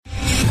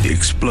The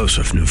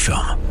explosive new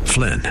film,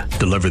 Flynn,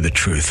 deliver the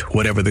truth,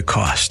 whatever the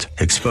cost,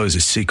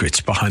 exposes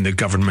secrets behind the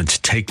government's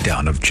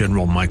takedown of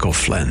General Michael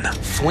Flynn.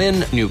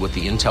 Flynn knew what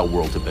the intel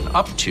world had been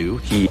up to.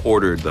 He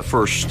ordered the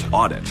first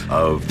audit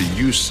of the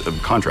use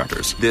of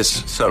contractors.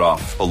 This set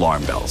off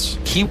alarm bells.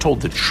 He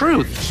told the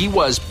truth. He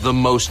was the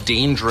most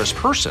dangerous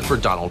person for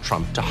Donald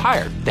Trump to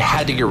hire. They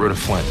had to get rid of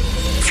Flynn.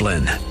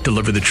 Flynn,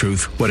 deliver the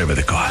truth, whatever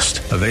the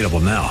cost. Available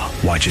now.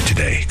 Watch it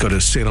today. Go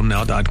to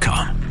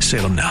salemnow.com.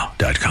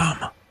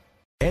 salemnow.com.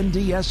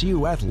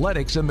 NDSU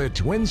athletics in the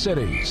Twin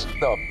Cities.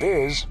 The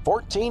Biz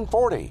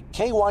 1440,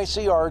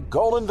 KYCR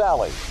Golden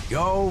Valley.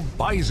 Go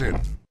Bison.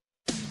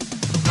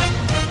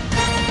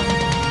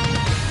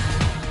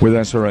 With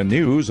SRN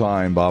News,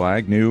 I'm Bob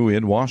Agnew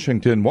in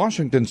Washington.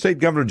 Washington State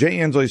Governor Jay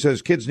Inslee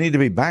says kids need to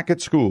be back at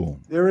school.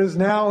 There is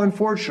now,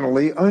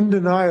 unfortunately,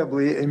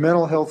 undeniably, a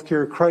mental health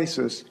care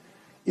crisis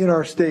in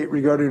our state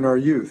regarding our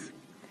youth.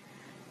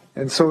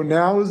 And so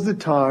now is the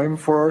time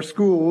for our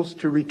schools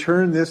to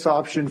return this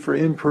option for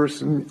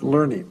in-person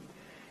learning.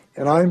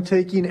 And I'm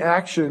taking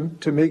action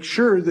to make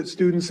sure that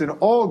students in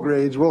all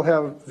grades will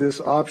have this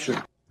option.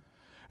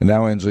 And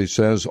now Inslee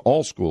says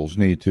all schools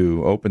need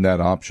to open that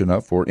option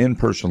up for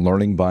in-person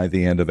learning by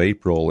the end of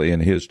April in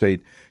his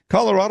state.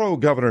 Colorado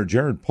Governor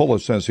Jared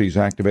Polis says he's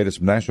activated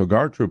some National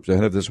Guard troops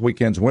ahead of this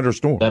weekend's winter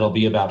storm. That'll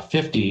be about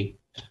 50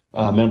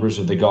 members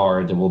of the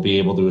Guard that will be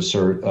able to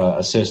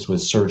assist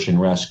with search and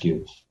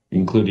rescue,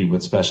 including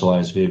with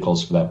specialized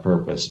vehicles for that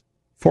purpose.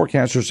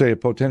 Forecasters say a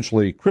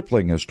potentially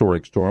crippling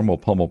historic storm will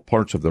pummel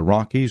parts of the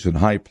Rockies and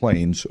High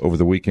Plains over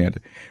the weekend.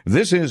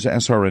 This is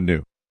SRN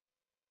News.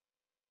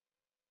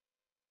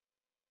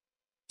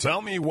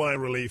 Tell me why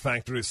Relief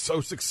Factor is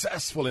so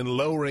successful in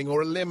lowering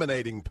or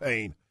eliminating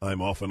pain.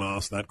 I'm often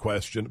asked that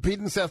question. Pete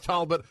and Seth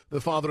Talbot,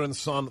 the father and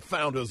son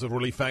founders of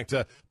Relief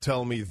Factor,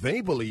 tell me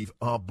they believe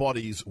our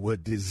bodies were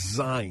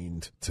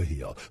designed to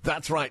heal.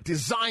 That's right,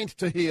 designed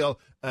to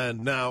heal,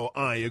 and now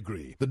I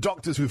agree. The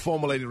doctors who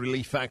formulated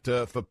Relief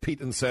Factor for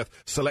Pete and Seth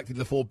selected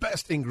the 4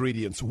 best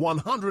ingredients,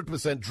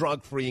 100%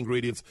 drug-free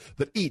ingredients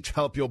that each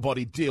help your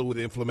body deal with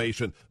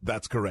inflammation.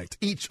 That's correct.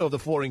 Each of the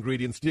 4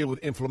 ingredients deal with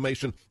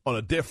inflammation on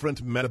a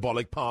different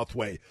metabolic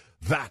pathway.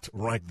 That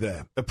right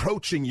there,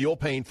 approaching your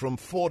pain from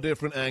 4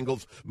 different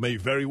angles, may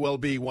very well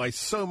be why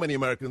so many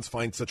Americans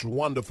find such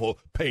wonderful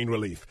pain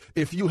relief.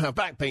 If you have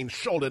back pain,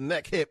 shoulder,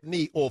 neck, hip,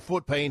 knee, or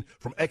foot pain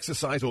from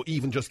exercise or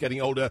even just getting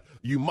older,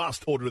 you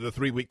must order the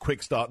 3-week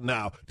quick start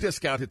now.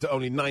 Discounted to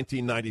only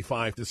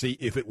 $19.95 to see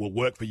if it will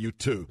work for you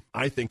too.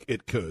 I think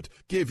it could.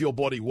 Give your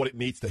body what it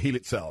needs to heal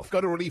itself.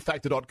 Go to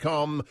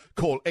ReliefFactor.com,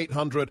 call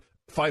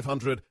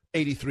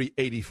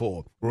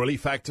 800-500-8384,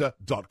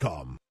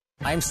 ReliefFactor.com.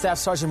 I'm Staff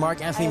Sergeant Mark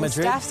Anthony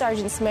Madrid. Staff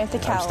Sergeant Samantha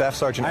Cowell. I'm Staff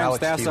Sergeant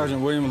Alex Staff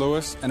Sergeant William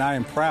Lewis, and I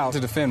am proud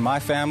to defend my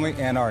family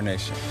and our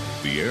nation.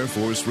 The Air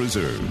Force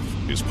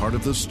Reserve is part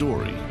of the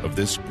story of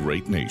this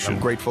great nation.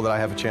 I'm grateful that I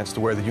have a chance to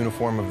wear the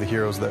uniform of the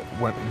heroes that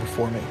went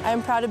before me.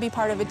 I'm proud to be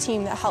part of a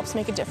team that helps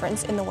make a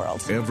difference in the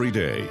world. Every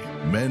day,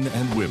 men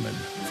and women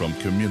from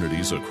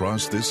communities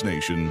across this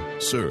nation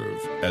serve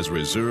as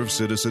Reserve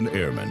Citizen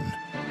Airmen.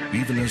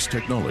 Even as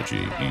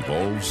technology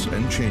evolves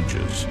and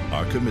changes,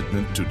 our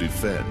commitment to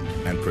defend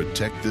and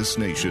protect this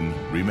nation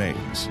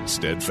remains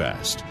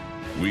steadfast.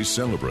 We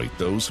celebrate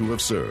those who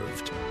have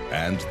served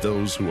and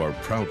those who are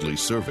proudly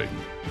serving.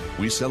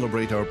 We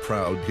celebrate our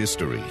proud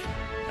history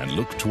and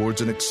look towards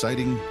an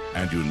exciting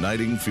and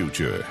uniting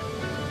future.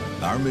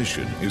 Our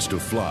mission is to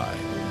fly,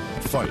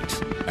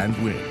 fight,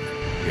 and win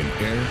in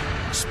air,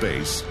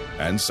 space,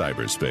 and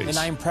cyberspace. And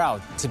I am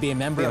proud to be a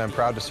member. And I'm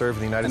proud to serve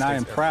in the United States. And I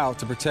am proud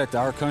to protect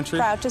our country.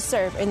 Proud to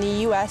serve in the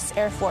U.S.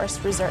 Air Force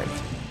Reserve.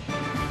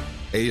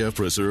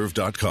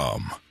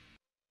 AFReserve.com.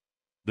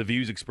 The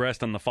views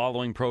expressed on the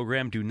following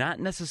program do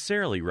not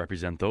necessarily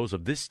represent those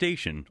of this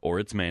station or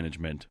its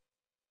management.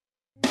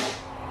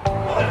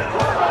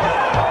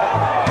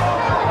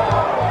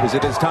 Is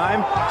it his time?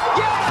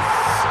 Yes!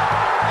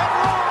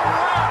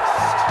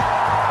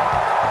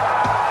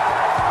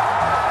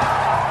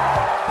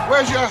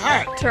 Where's your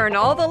hat? Turn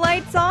all the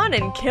lights on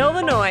and kill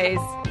the noise.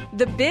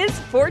 The Biz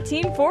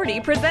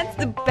 1440 presents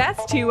the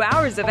best 2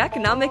 hours of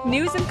economic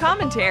news and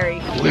commentary.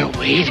 We're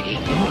waiting.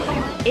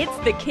 It's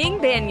the King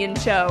Banyan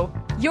Show,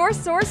 your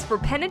source for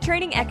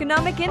penetrating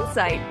economic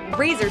insight,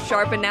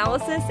 razor-sharp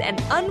analysis,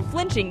 and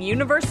unflinching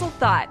universal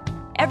thought.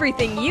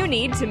 Everything you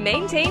need to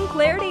maintain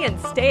clarity and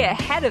stay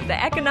ahead of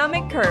the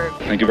economic curve.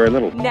 Thank you very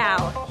little.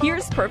 Now,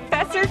 here's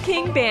Professor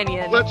King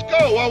Banyan. Let's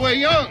go while we're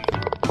young.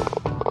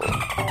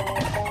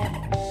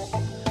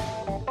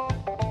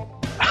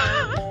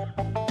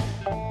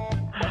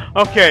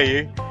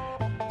 Okay,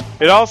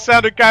 it all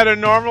sounded kind of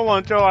normal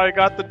until I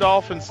got the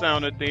dolphin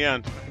sound at the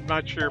end. I'm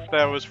not sure if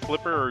that was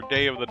Flipper or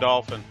Day of the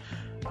Dolphin.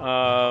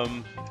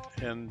 And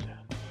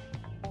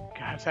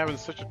God, I was having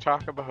such a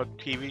talk about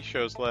TV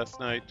shows last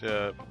night.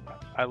 I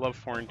love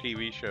foreign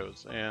TV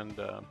shows, and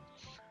I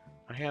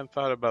hadn't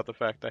thought about the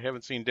fact I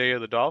haven't seen Day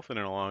of the Dolphin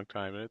in a long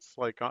time. And it's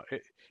like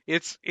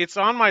it's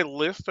on my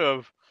list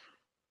of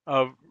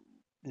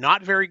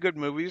not very good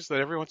movies that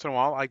every once in a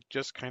while I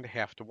just kind of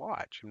have to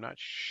watch. I'm not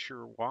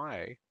sure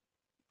why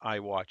I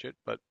watch it,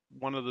 but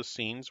one of the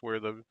scenes where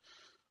the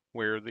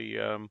where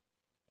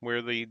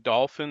the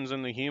dolphins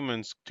and the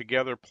humans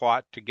together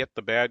plot to get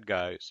the bad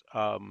guys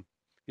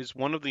is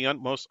one of the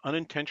most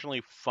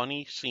unintentionally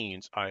funny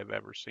scenes I have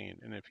ever seen.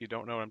 And if you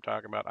don't know what I'm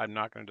talking about, I'm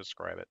not going to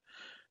describe it.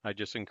 I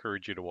just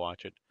encourage you to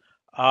watch it.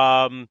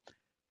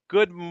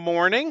 Good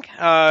morning,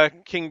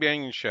 King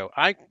Banyan Show.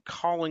 I'm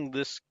calling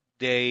this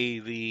day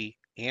the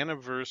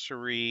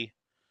anniversary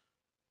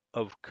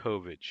of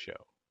COVID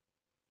show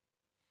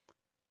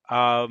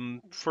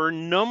for a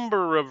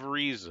number of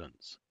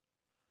reasons.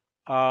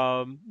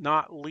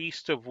 Not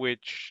least of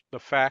which the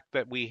fact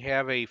that we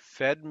have a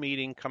Fed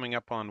meeting coming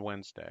up on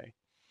Wednesday.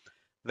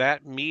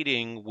 That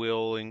meeting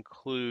will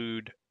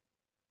include,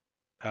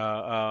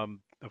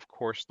 of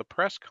course, the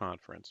press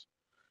conference.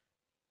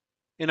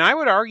 And I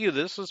would argue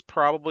this is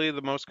probably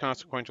the most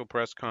consequential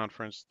press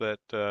conference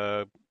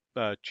that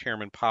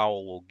Chairman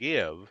Powell will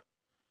give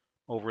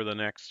over the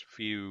next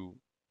few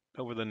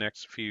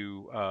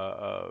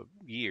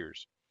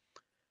years,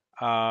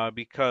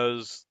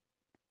 because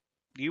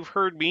you've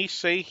heard me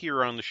say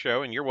here on the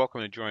show, and you're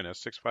welcome to join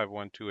us,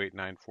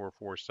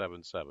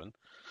 651-289-4477.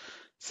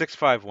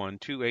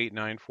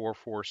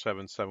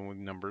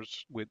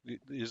 651-289-4477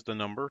 is the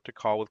number to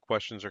call with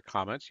questions or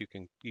comments. You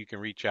can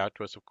reach out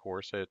to us, of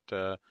course, at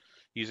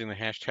using the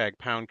hashtag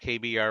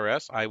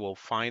 #KBRS. I will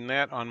find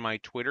that on my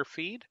Twitter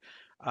feed.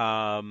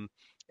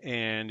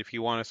 And if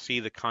you want to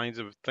see the kinds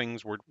of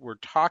things we're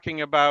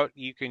talking about,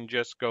 you can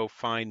just go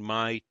find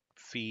my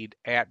feed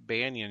at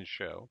Banyan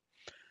Show.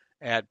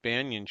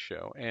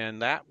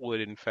 And that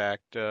would, in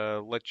fact,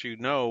 let you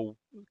know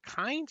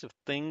kinds of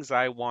things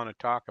I want to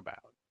talk about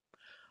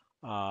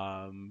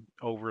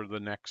over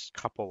the next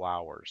couple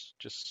hours.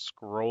 Just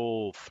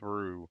scroll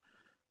through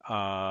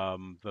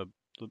the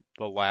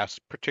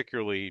last,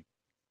 particularly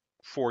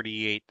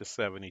 48 to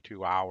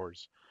 72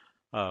 hours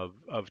of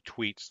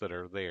tweets that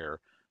are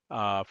there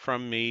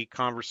from me,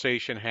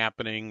 conversation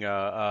happening.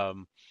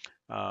 I'm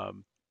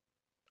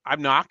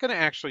not going to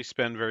actually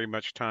spend very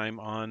much time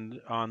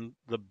on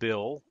the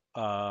bill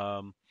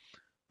the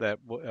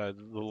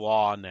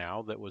law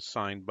now that was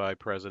signed by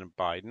President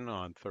Biden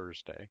on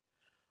Thursday.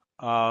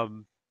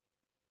 I'm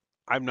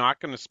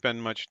not going to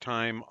spend much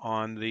time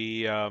on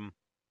the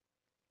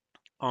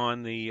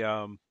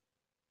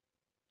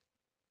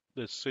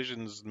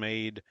decisions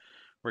made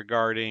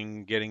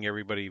regarding getting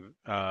everybody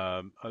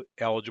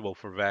eligible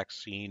for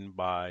vaccine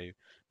by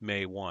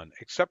May 1,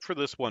 except for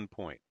this one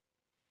point.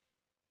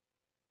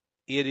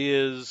 It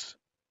is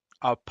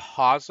a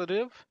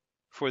positive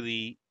for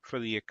the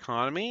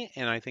economy,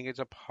 and I think it's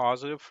a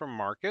positive for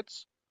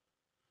markets.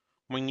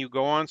 When you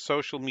go on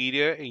social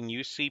media and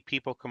you see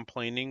people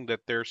complaining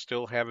that they're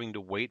still having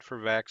to wait for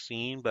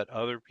vaccine, but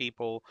other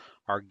people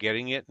are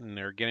getting it and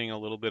they're getting a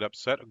little bit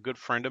upset. A good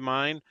friend of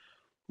mine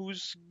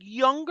who's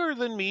younger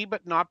than me,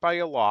 but not by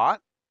a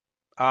lot,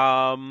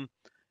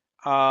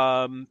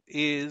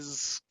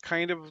 is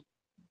kind of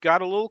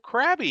got a little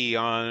crabby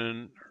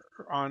on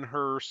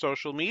her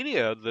social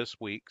media this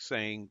week,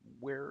 saying,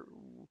 where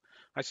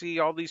I see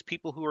all these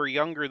people who are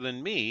younger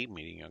than me,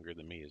 meaning younger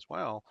than me as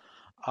well,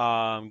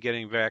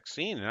 getting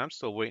vaccine, and I'm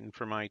still waiting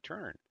for my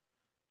turn.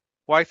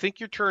 Well, I think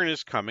your turn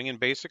is coming, and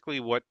basically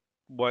what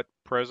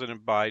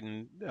President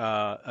Biden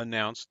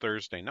announced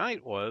Thursday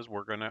night was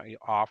we're going to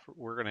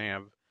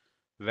have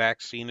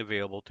vaccine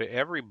available to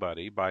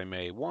everybody by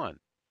May 1.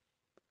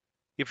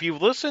 If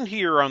you've listened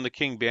here on the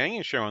King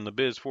Banyan Show on the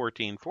Biz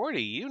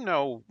 1440, you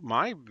know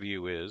my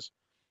view is,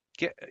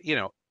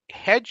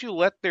 had you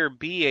let there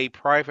be a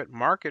private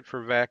market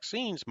for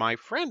vaccines, my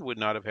friend would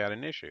not have had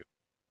an issue.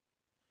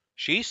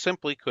 She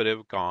simply could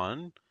have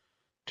gone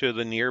to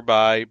the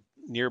nearby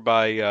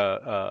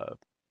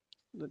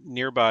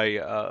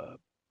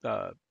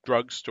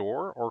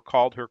drugstore or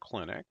called her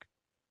clinic,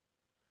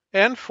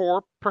 and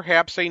for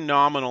perhaps a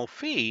nominal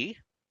fee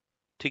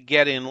to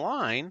get in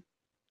line,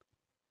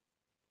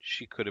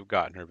 she could have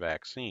gotten her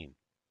vaccine.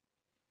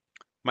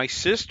 My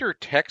sister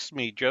texted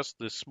me just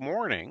this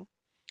morning.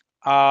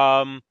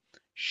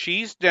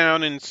 She's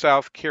down in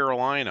South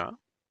Carolina,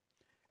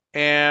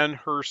 and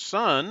her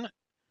son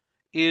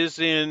is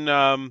in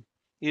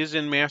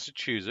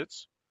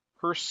Massachusetts.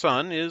 Her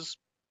son is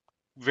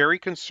very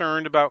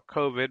concerned about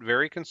COVID,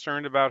 very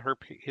concerned about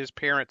his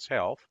parents'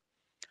 health.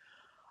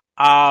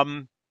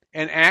 And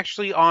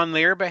actually, on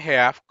their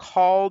behalf,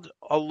 called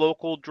a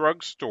local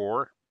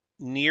drugstore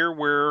near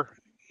where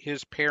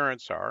his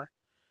parents are,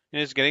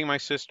 and is getting my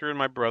sister and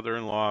my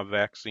brother-in-law a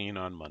vaccine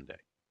on Monday.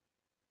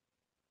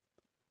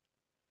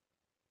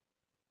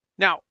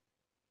 Now,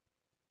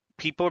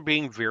 people are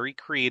being very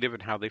creative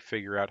in how they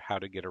figure out how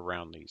to get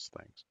around these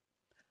things.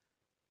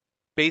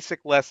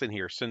 Basic lesson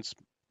here, since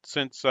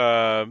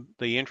the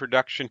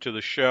introduction to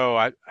the show,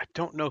 I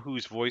don't know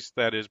whose voice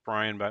that is,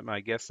 Brian, but my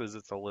guess is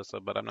it's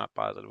Alyssa, but I'm not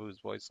positive whose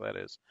voice that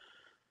is,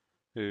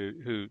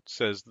 who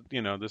says,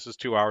 this is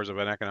 2 hours of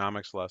an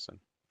economics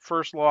lesson.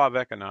 First law of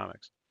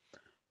economics.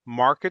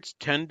 Markets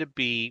tend to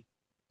be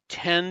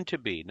tend to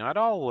be, not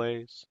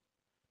always,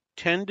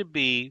 tend to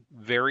be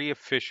very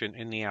efficient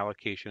in the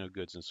allocation of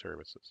goods and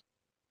services.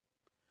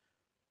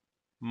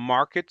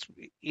 Markets,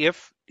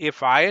 if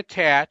I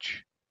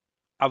attach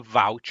a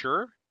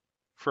voucher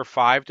for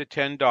 $5 to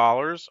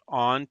 $10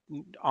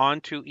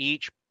 onto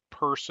each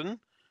person,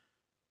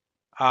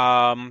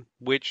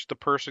 which the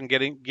person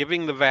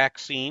giving the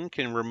vaccine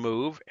can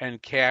remove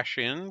and cash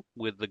in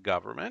with the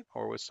government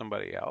or with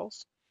somebody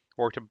else,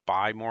 or to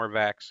buy more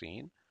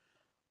vaccine.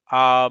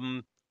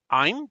 I'm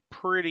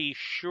pretty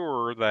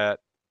sure that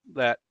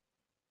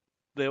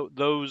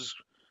those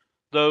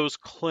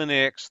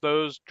clinics,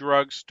 those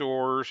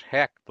drugstores,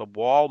 heck, the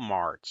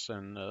Walmarts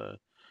and the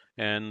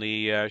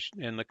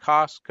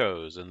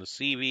Costco's and the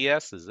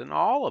CVS's and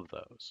all of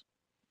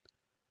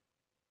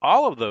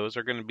those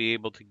are going to be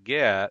able to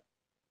get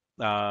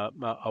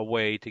a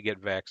way to get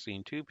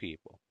vaccine to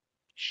people.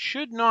 It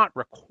should not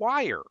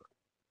require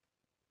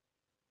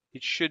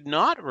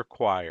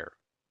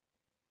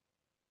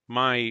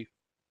my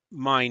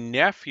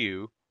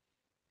nephew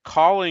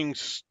calling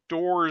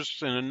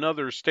stores in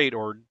another state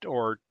or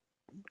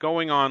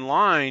going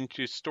online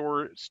to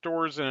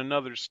stores in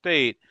another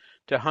state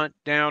to hunt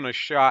down a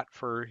shot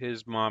for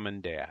his mom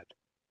and dad.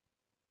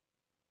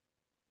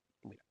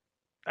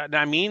 And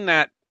I mean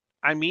that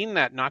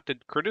not to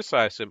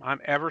criticize him. I'm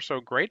ever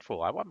so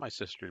grateful. I want my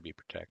sister to be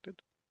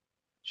protected.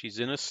 She's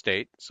in a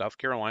state, South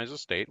Carolina's a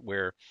state,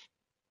 where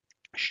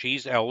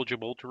she's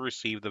eligible to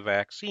receive the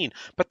vaccine.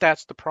 But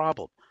that's the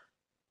problem.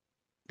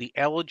 The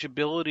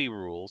eligibility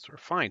rules are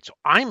fine. So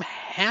I'm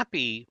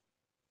happy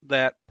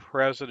that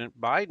President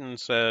Biden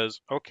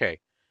says, okay,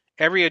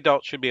 every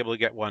adult should be able to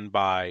get one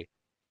by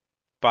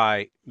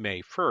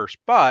May 1st.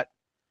 But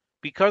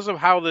because of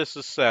how this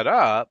is set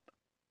up,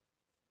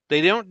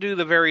 they don't do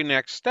the very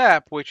next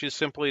step, which is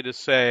simply to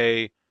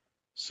say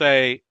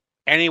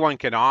anyone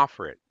can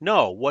offer it.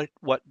 No, what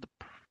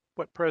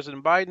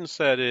President Biden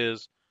said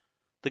is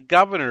the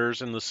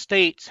governors and the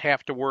states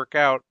have to work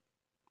out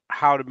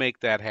how to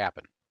make that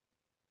happen.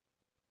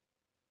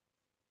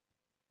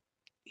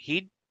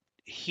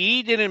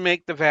 He didn't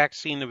make the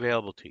vaccine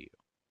available to you.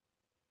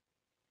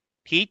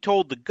 He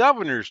told the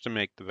governors to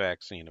make the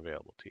vaccine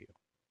available to you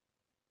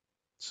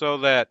so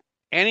that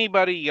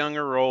anybody, young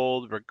or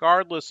old,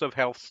 regardless of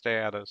health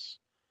status,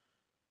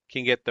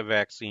 can get the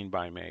vaccine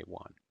by May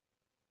 1.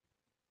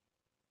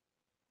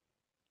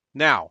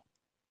 Now,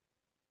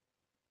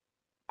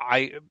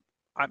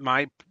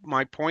 my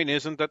point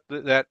isn't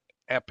that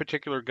a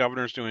particular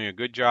governor is doing a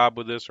good job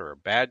with this or a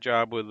bad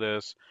job with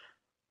this.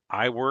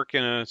 I work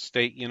in a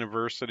state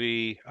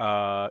university.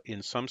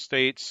 In some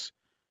states,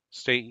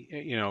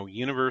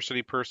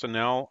 university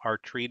personnel are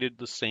treated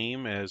the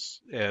same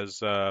as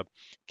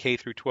K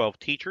through 12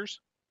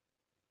 teachers.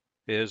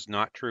 It is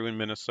not true in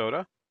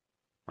Minnesota.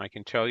 I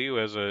can tell you,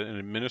 as an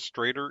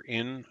administrator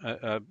in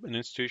an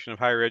institution of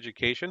higher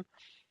education,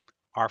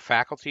 our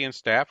faculty and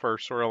staff are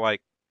sort of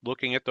like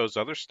looking at those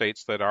other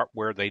states that are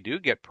where they do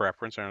get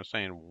preference, and I'm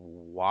saying,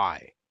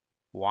 why?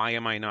 Why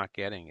am I not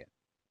getting it?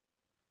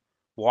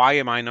 Why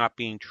am I not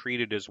being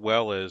treated as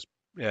well as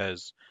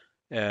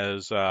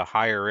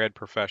higher ed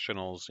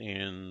professionals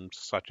in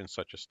such and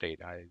such a state?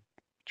 I'm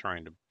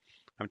trying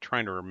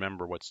to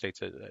remember what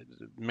states.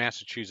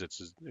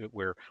 Massachusetts is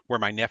where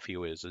my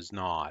nephew is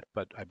not,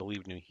 but I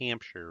believe New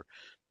Hampshire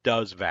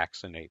does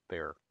vaccinate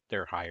their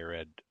higher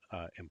ed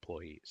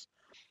employees,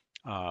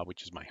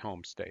 which is my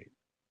home state.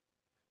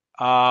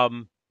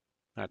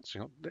 That's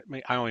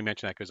I only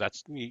mention that because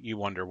that's you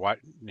wonder why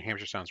New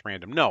Hampshire sounds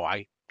random. No,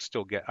 I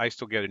still get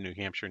a New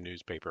Hampshire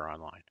newspaper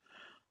online.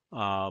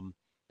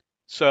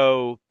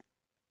 So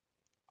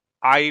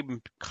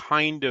I'm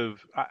kind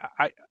of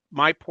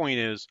my point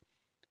is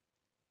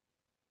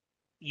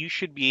you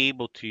should be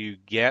able to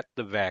get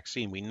the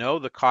vaccine. We know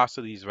the cost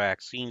of these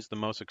vaccines. The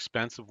most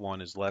expensive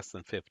one is less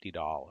than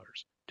 $50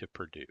 to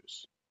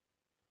produce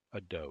a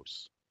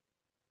dose.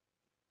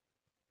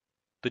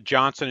 The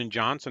Johnson &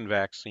 Johnson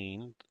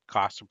vaccine,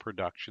 cost of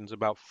production is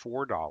about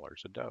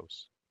 $4 a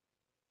dose.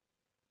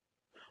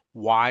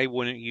 Why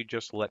wouldn't you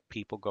just let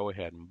people go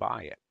ahead and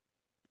buy it?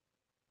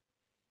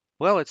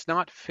 Well, it's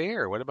not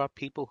fair. What about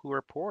people who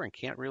are poor and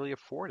can't really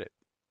afford it?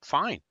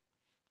 Fine.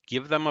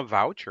 Give them a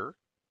voucher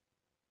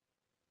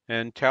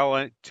and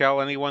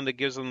tell anyone that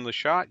gives them the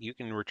shot, you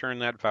can return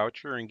that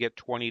voucher and get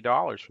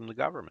 $20 from the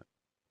government.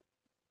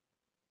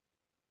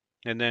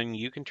 And then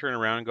you can turn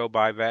around and go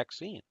buy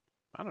vaccine.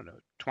 I don't know.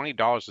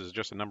 $20 is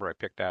just a number I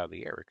picked out of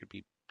the air. It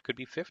could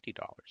be $50.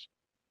 I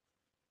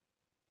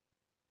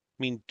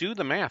mean, do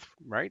the math,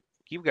 right?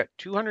 You've got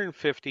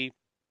 250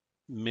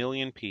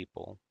 million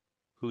people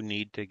who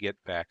need to get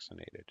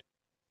vaccinated.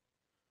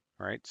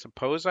 All right.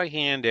 Suppose I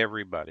give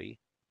everybody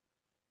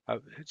a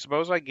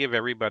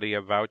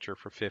voucher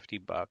for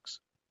 $50.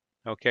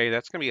 Okay,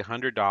 that's going to be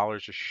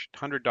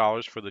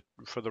 $100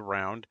 for the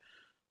round.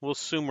 We'll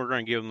assume we're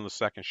going to give them the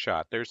second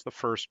shot. There's the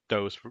first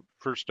dose.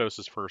 First dose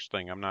is first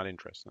thing. I'm not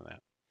interested in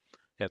that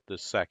at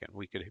this second.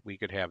 We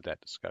could have that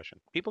discussion.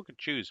 People could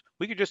choose.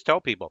 We could just tell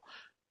people,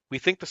 we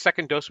think the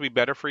second dose will be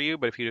better for you,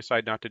 but if you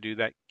decide not to do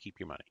that, keep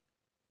your money.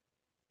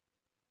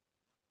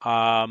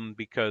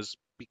 because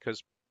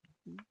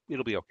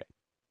it'll be okay.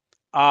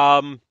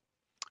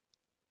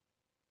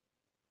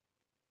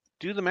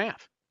 Do the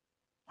math.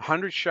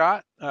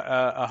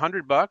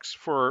 $100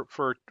 for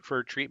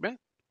treatment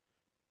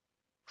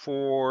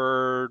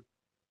for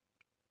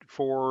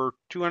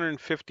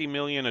 250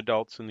 million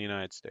adults in the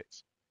United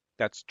States.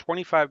 That's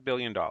 $25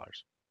 billion.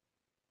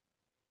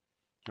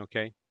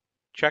 Okay,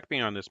 check me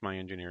on this, my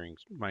engineering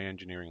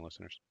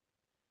listeners.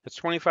 That's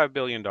 $25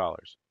 billion.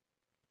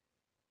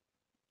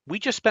 We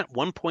just spent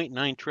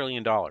 $1.9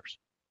 trillion.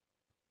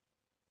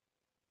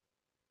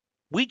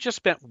 We just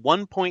spent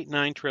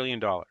 $1.9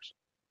 trillion.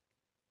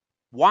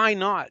 Why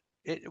not?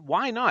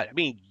 Why not? I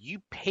mean,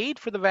 you paid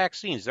for the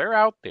vaccines. They're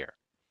out there.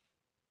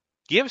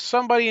 Give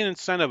somebody an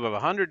incentive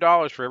of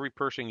 $100 for every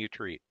person you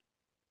treat.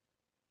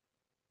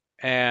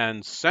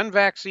 And send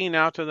vaccine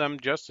out to them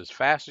just as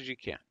fast as you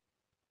can.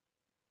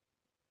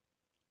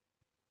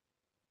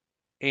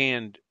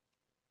 And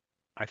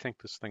I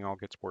think this thing all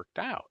gets worked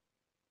out.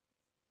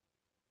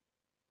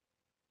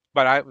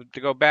 But to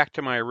go back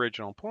to my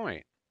original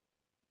point,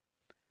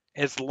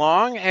 as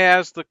long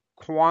as the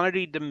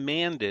quantity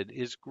demanded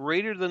is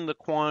greater than the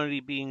quantity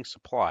being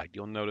supplied,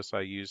 you'll notice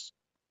I use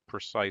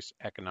precise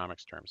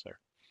economics terms there.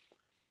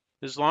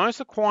 As long as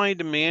the quantity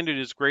demanded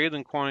is greater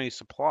than quantity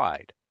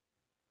supplied,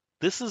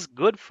 this is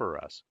good for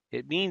us.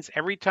 It means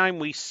every time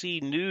we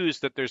see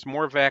news that there's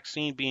more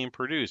vaccine being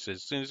produced,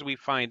 as soon as we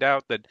find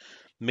out that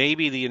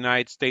maybe the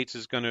United States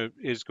is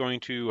going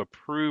to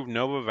approve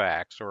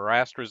Novavax or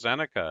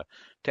AstraZeneca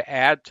to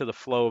add to the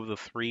flow of the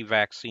 3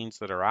 vaccines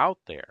that are out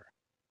there,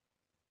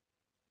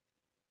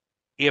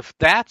 if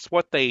that's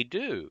what they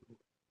do,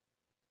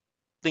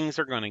 things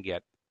are going to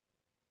get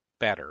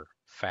better,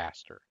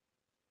 faster.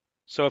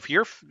 So if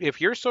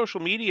your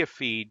social media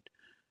feed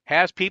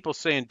has people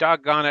saying,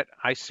 doggone it,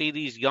 I see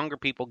these younger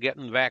people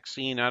getting the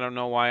vaccine, I don't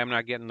know why I'm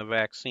not getting the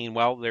vaccine.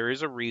 Well, there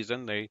is a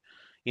reason.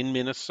 In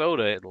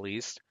Minnesota at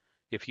least,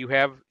 if you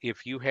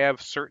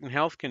have certain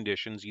health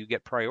conditions, you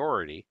get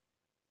priority,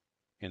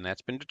 and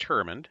that's been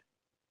determined.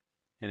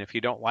 And if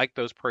you don't like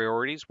those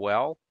priorities,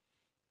 well,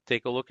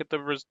 take a look at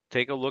the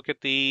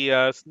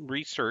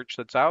research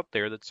that's out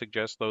there that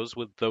suggests those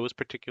with those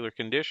particular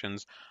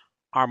conditions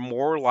are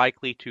more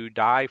likely to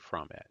die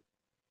from it.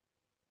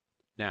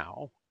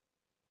 Now,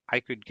 I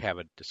could have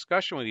a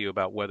discussion with you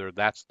about whether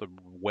that's the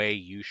way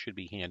you should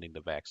be handing the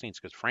vaccines,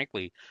 because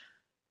frankly,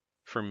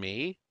 for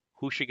me,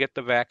 who should get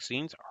the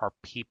vaccines are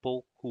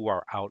people who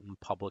are out in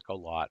public a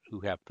lot,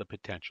 who have the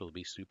potential to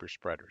be super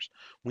spreaders.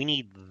 We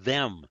need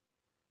them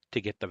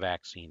to get the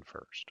vaccine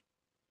first,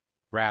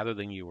 rather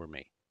than you or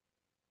me.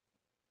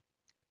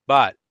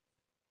 But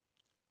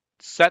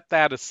set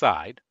that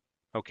aside,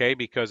 okay,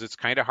 because it's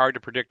kind of hard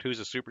to predict who's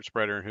a super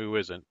spreader and who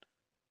isn't.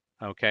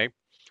 Okay,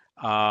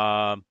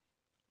 I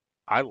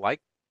like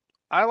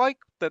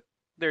that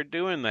they're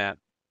doing that.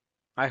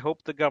 I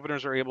hope the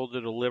governors are able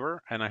to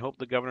deliver, and I hope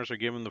the governors are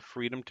given the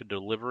freedom to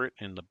deliver it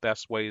in the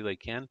best way they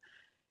can.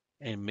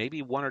 And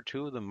maybe 1 or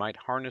 2 of them might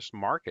harness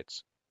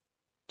markets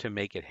to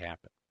make it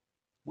happen.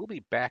 We'll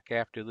be back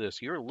after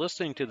this. You're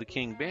listening to The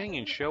King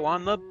Banaian Show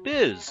on The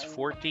Biz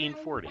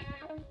 1440.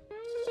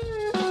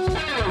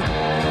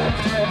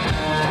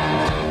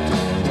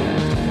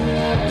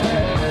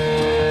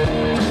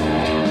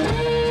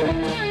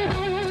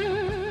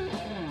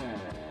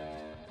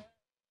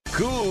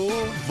 Cool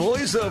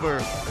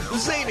voiceover.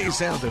 Zany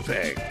sound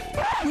effect.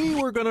 We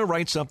were going to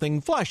write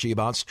something flashy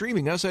about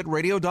streaming us at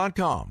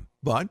radio.com.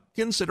 But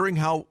considering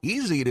how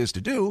easy it is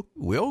to do,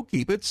 we'll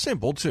keep it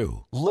simple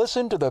too.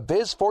 Listen to the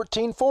Biz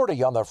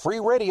 1440 on the free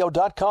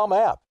radio.com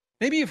app.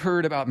 Maybe you've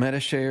heard about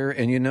MediShare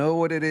and you know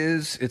what it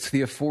is. It's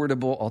the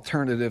affordable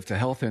alternative to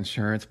health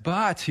insurance.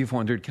 But you've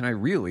wondered, can I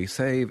really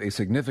save a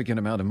significant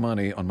amount of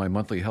money on my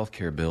monthly health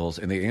care bills?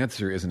 And the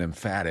answer is an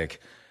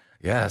emphatic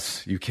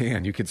yes, you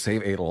can. You could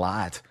save a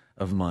lot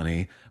of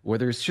money,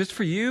 whether it's just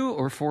for you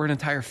or for an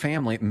entire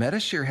family.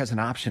 MediShare has an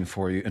option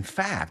for you. In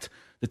fact,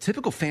 the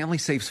typical family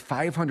saves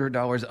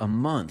 $500 a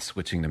month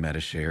switching to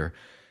MediShare.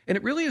 And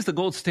it really is the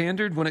gold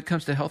standard when it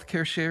comes to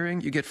healthcare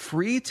sharing. You get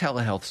free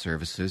telehealth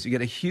services. You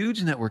get a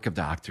huge network of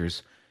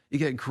doctors. You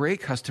get great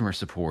customer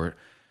support.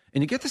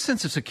 And you get the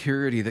sense of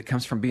security that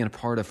comes from being a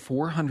part of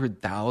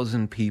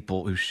 400,000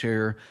 people who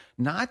share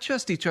not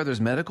just each other's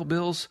medical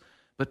bills,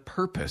 but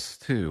purpose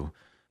too.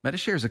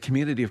 MediShare is a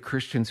community of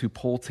Christians who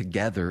pull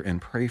together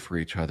and pray for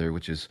each other,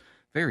 which is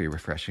very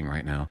refreshing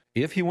right now.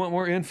 If you want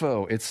more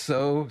info, it's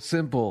so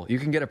simple. You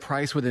can get a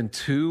price within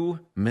 2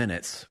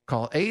 minutes.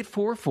 Call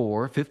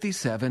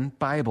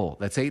 844-57-BIBLE.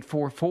 That's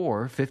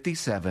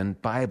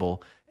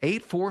 844-57-BIBLE.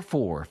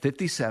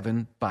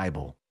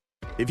 844-57-BIBLE.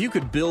 If you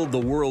could build the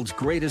world's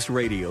greatest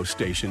radio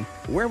station,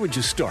 where would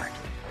you start?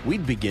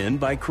 We'd begin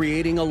by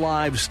creating a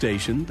live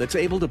station that's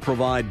able to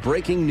provide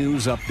breaking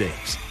news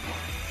updates.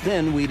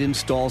 Then we'd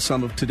install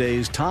some of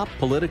today's top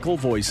political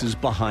voices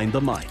behind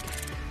the mic.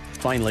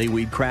 Finally,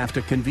 we'd craft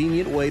a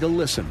convenient way to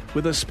listen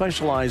with a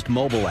specialized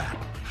mobile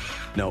app.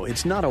 No,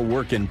 it's not a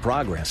work in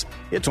progress.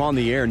 It's on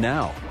the air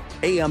now.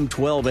 AM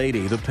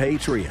 1280, The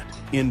Patriot.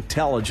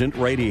 Intelligent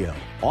radio.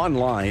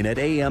 Online at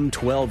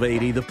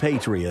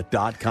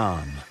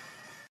am1280thepatriot.com.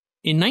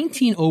 In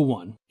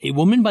 1901, a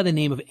woman by the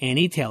name of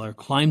Annie Taylor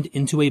climbed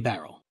into a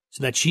barrel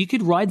so that she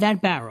could ride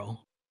that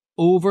barrel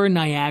over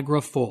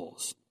Niagara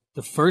Falls,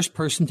 the first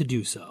person to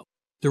do so.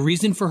 The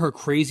reason for her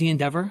crazy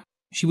endeavor?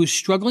 She was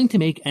struggling to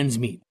make ends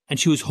meet, and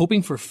she was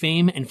hoping for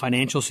fame and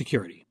financial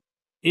security.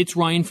 It's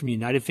Ryan from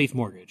United Faith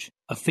Mortgage,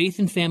 a faith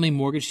and family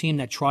mortgage team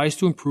that tries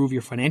to improve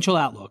your financial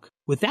outlook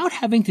without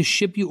having to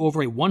ship you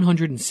over a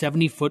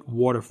 170-foot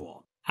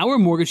waterfall. Our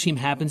mortgage team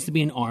happens to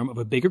be an arm of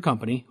a bigger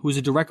company who is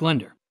a direct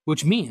lender,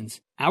 which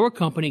means our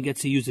company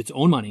gets to use its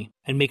own money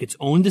and make its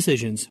own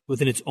decisions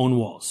within its own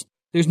walls.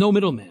 There's no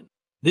middleman.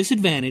 This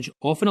advantage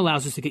often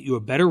allows us to get you a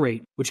better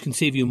rate, which can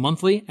save you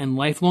monthly and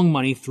lifelong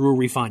money through a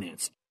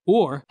refinance,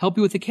 or help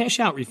you with a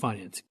cash-out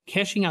refinance,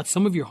 cashing out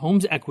some of your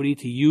home's equity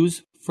to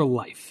use for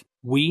life.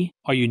 We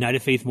are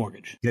United Faith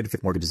Mortgage. United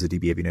Faith Mortgage is a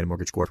DBA of United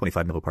Mortgage Corp.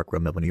 25 Melville Park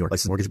Road, Melville, New York.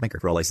 Licensed mortgage banker.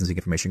 For all licensing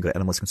information, go to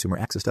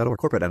nmlsconsumeraccess.org.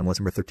 Corporate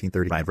NMLS number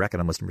 1335. RAC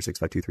NMLS number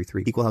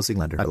 65233. Equal housing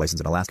lender. Licensed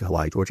in Alaska,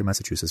 Hawaii, Georgia,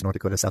 Massachusetts, North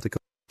Dakota, South Dakota.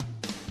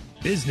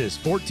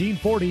 Business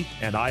 1440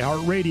 and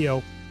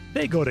iHeartRadio.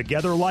 They go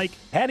together like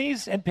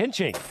pennies and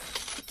pinching.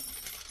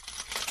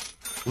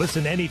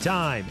 Listen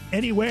anytime,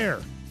 anywhere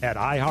at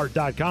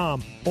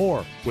iHeart.com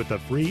or with the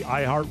free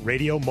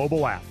iHeartRadio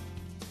mobile app.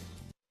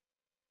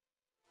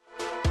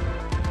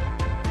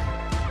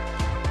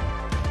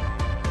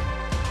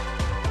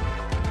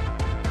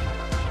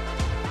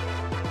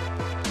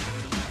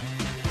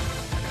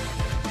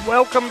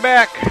 Welcome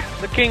back.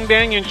 The King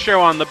Banyan Show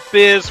on the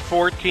Biz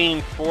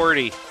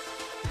 1440.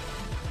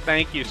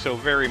 Thank you so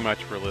very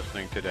much for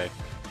listening today.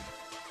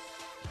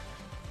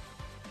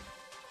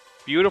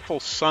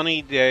 Beautiful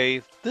sunny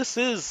day. This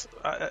is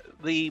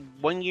the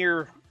 1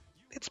 year,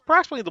 it's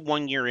approximately the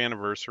 1 year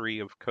anniversary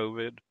of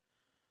COVID.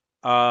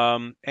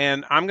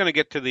 And I'm going to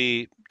get to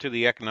the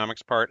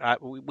economics part.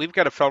 We've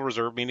got a Federal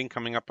Reserve meeting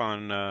coming up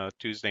on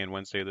Tuesday and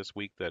Wednesday this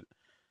week that,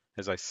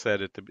 as I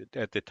said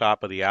at the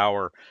top of the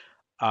hour,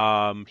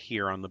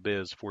 here on the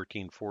Biz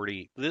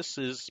 1440. This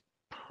is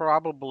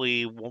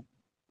probably,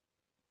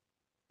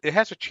 it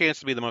has a chance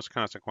to be the most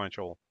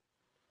consequential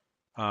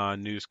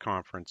news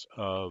conference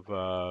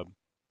of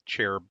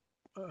Chair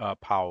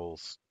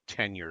Powell's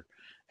tenure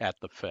at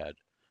the Fed.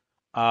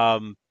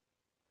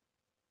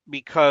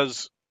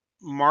 Because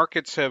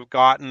markets have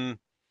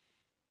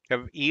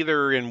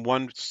either in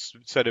one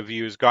set of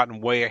views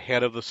gotten way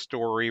ahead of the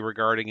story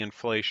regarding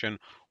inflation,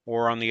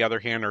 or on the other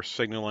hand are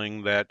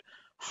signaling that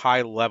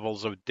high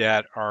levels of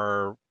debt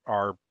are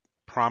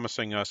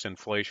promising us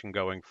inflation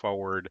going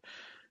forward,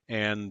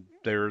 and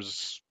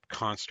there's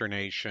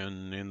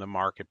consternation in the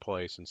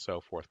marketplace and so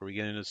forth. We're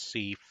beginning to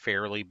see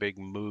fairly big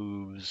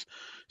moves,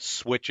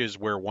 switches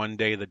where one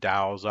day the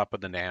Dow's up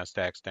and the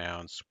Nasdaq's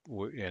down,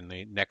 and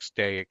the next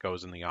day it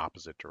goes in the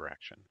opposite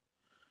direction.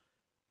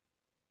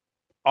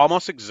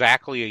 Almost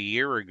exactly a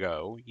year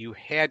ago, you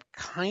had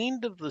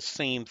kind of the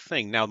same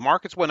thing. Now,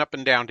 markets went up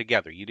and down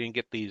together. You didn't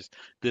get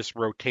this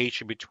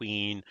rotation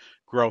between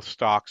growth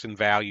stocks and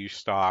value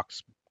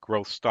stocks.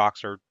 Growth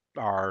stocks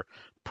are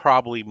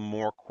probably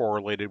more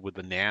correlated with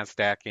the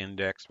Nasdaq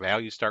index.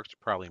 Value stocks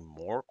are probably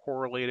more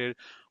correlated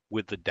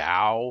with the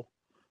Dow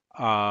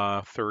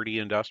 30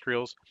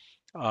 industrials.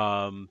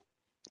 My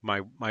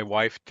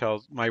wife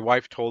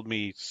told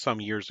me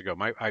some years ago.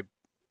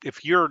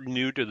 If you're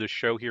new to the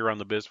show here on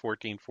the Biz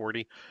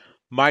 1440,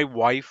 my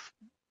wife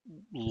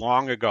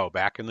long ago,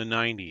 back in the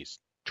 90s,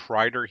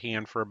 tried her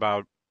hand for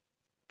about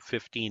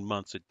 15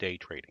 months at day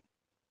trading.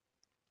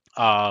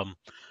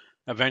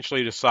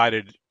 Eventually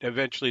decided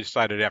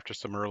after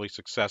some early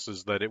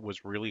successes that it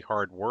was really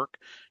hard work.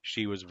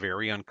 She was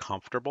very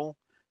uncomfortable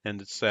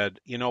and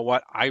said, "You know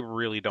what? I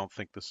really don't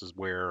think this is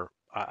where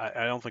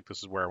I don't think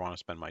this is where I want to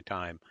spend my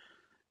time."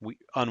 We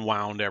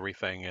unwound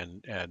everything,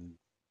 and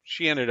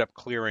she ended up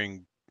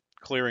clearing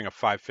a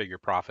 5-figure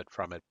profit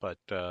from it. But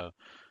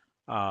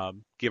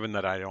given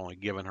that I'd only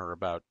given her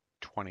about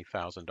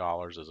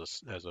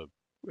 $20,000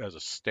 as a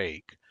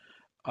stake,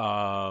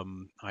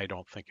 I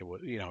don't think it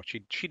was.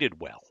 She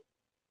did well.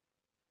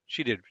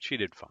 She did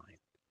fine.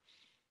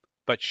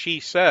 But she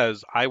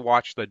says, I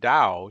watch the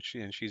Dow,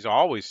 and she's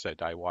always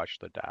said, I watch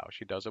the Dow.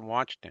 She doesn't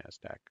watch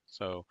NASDAQ.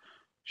 So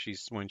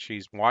when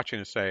she's watching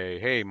and say,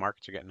 hey,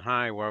 markets are getting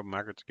high, well,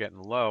 markets are getting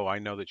low, I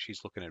know that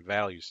she's looking at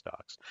value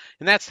stocks.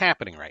 And that's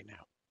happening right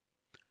now.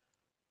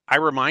 I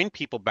remind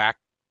people back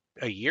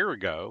a year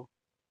ago,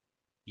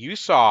 you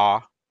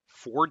saw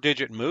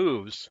 4-digit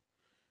moves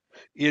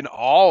in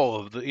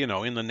all of the, in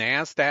the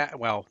NASDAQ,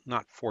 well,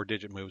 not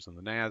 4-digit moves in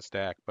the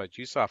NASDAQ, but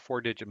you saw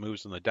 4-digit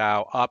moves in the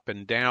Dow up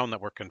and down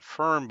that were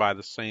confirmed by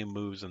the same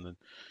moves in the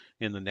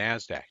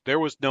NASDAQ. There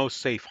was no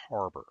safe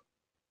harbor.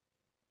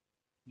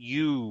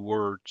 You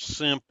were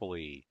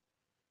simply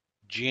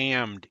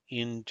jammed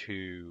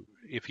into,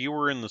 if you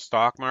were in the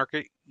stock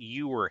market,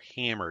 you were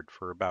hammered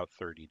for about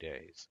 30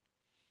 days.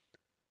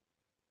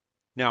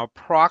 Now,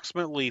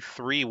 approximately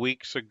 3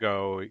 weeks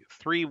ago, in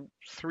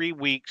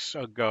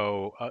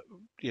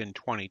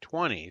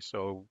 2020,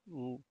 so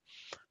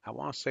I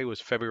want to say it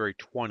was February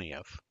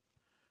 20th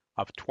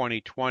of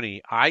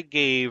 2020, I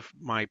gave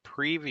my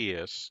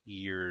previous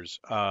year's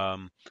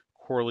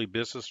quarterly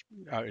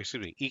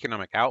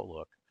economic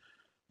outlook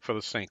for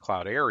the St.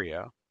 Cloud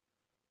area.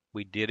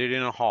 We did it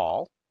in a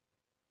hall.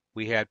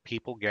 We had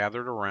people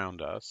gathered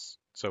around us.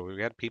 So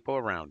we had people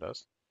around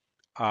us.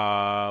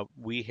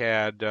 We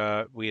had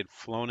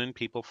flown in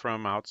people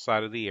from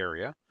outside of the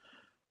area.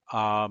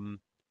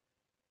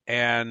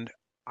 And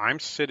I'm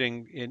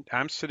sitting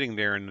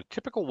there, and the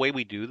typical way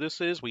we do this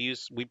is we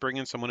bring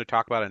in someone to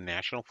talk about a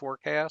national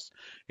forecast,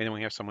 and then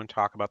we have someone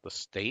talk about the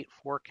state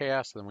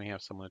forecast, and then we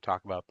have someone to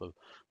talk about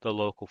the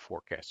local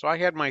forecast. So I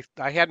had my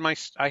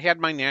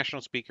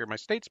national speaker, my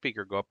state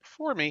speaker go up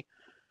before me,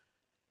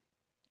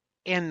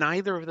 and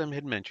neither of them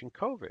had mentioned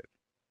COVID.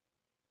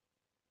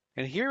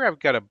 And here I've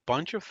got a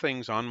bunch of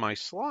things on my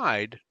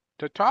slide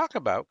to talk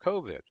about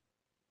COVID,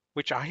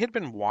 which I had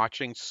been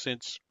watching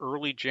since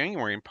early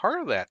January. And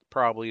part of that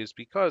probably is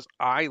because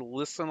I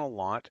listen a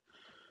lot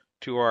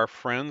to our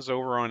friends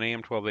over on AM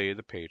 1280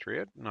 The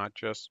Patriot, not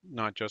just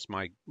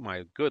my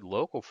good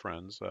local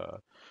friends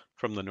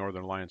from the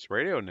Northern Alliance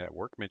Radio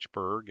Network, Mitch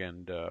Berg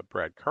and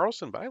Brad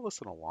Carlson, but I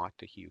listen a lot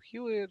to Hugh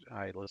Hewitt.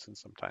 I listen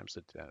sometimes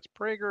to Dennis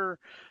Prager.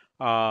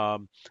 I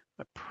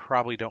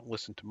probably don't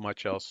listen to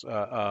much else.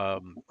 I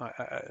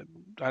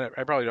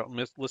probably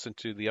don't listen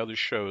to the other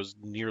shows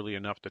nearly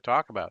enough to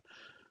talk about.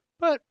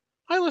 But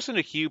I listen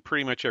to Hugh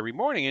pretty much every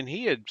morning, and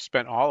he had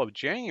spent all of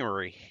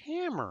January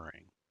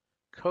hammering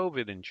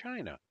COVID in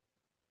China.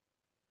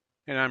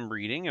 And I'm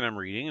reading, and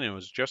it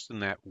was just in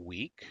that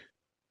week,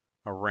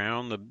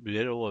 around the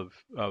middle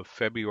of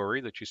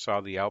February, that you saw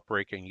the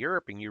outbreak in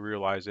Europe, and you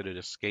realize that it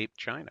escaped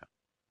China.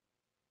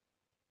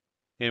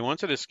 And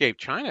once it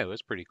escaped China, it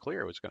was pretty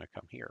clear it was going to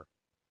come here.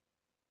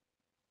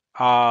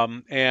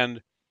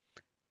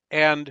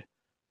 And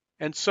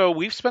so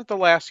we've spent the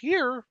last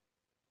year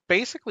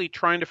basically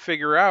trying to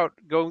figure out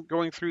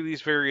going through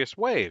these various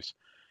waves.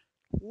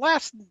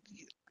 Last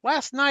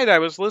night I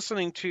was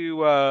listening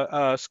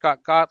to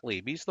Scott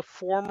Gottlieb. He's the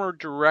former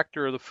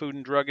director of the Food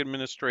and Drug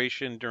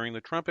Administration during the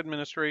Trump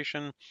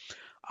administration.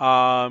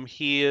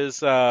 He is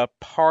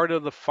part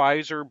of the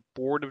Pfizer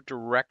board of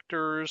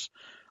directors.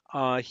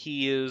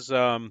 He's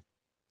a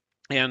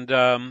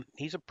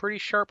pretty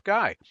sharp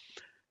guy.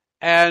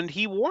 And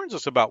he warns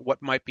us about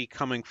what might be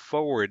coming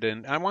forward.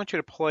 And I want you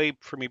to play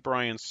for me,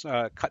 Brian's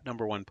cut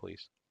number 1,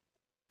 please.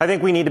 I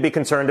think we need to be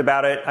concerned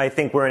about it. I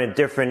think we're in a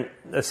different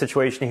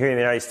situation here in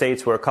the United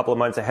States. We're a couple of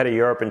months ahead of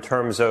Europe in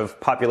terms of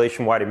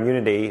population-wide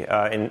immunity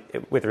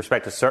with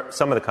respect to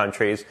some of the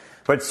countries,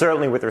 but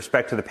certainly with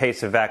respect to the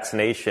pace of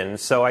vaccination.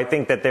 So I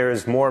think that there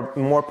is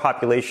more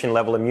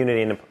population-level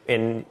immunity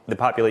in the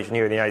population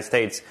here in the United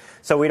States.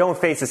 So we don't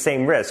face the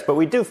same risk. But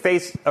we do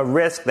face a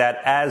risk that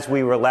as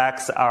we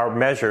relax our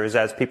measures,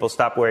 as people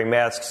stop wearing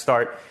masks,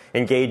 start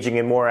engaging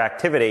in more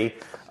activity,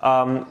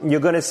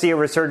 you're going to see a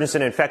resurgence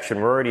in infection.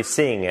 We're already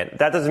seeing it.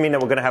 That doesn't mean that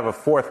we're going to have a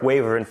fourth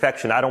wave of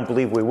infection. I don't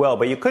believe we will.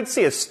 But you could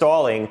see a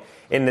stalling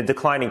in the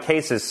declining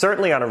cases,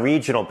 certainly on a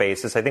regional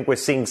basis. I think we're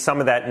seeing some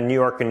of that in New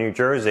York and New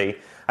Jersey.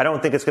 I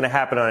don't think it's going to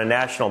happen on a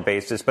national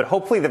basis. But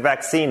hopefully the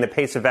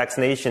pace of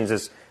vaccinations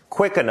is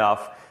quick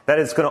enough that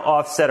it's going to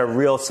offset a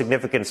real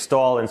significant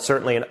stall and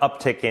certainly an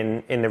uptick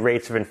in the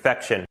rates of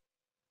infection.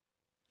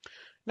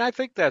 And I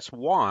think that's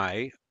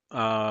why,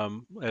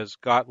 as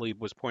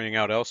Gottlieb was pointing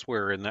out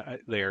elsewhere he's a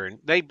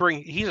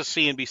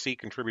CNBC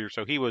contributor,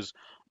 so he was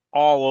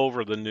all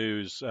over the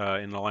news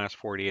in the last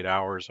 48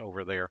 hours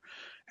over there.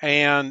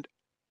 And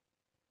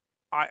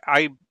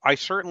I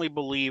certainly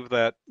believe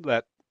that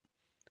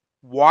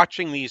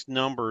watching these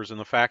numbers and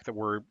the fact that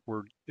we're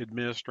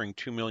administering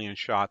 2 million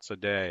shots a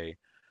day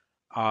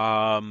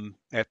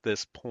at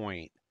this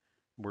point,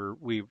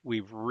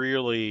 we've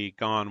really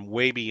gone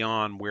way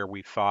beyond where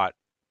we thought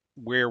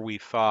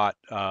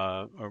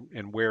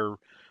and where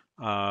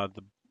the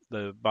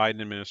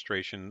Biden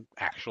administration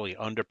actually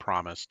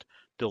underpromised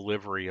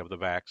delivery of the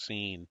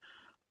vaccine.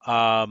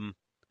 I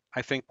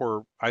think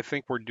we're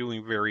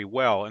doing very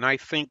well, and I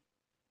think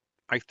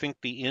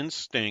the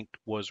instinct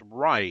was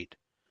right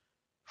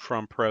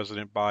from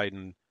President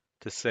Biden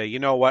to say, you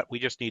know what, we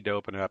just need to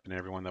open it up, and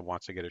everyone that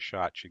wants to get a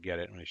shot should get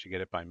it, and they should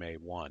get it by May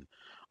 1.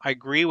 I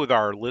agree with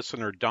our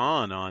listener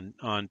Don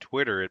on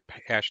Twitter at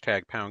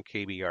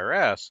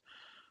 #PoundKBRS,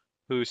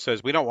 who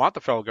says we don't want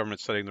the federal government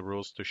setting the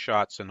rules to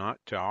shots and not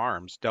to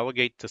arms.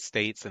 Delegate to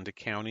states and to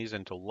counties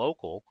and to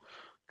local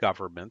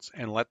governments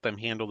and let them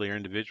handle their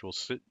individual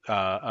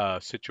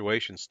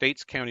situations.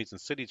 States, counties, and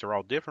cities are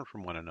all different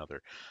from one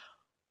another.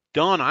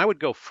 Don, I would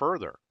go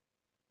further.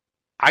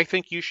 I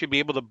think you should be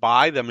able to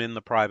buy them in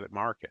the private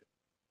market.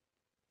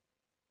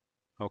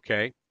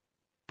 Okay?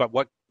 But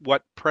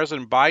what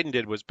President Biden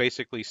did was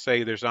basically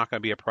say there's not going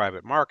to be a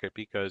private market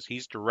because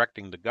he's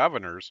directing the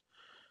governors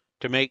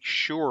to make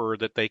sure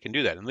that they can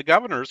do that. And the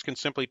governors can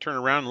simply turn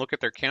around and look at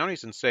their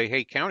counties and say,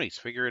 "Hey, counties,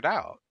 figure it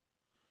out.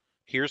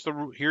 Here's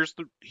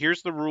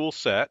the rule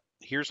set.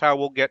 Here's how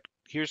we'll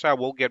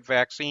get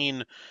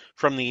vaccine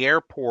from the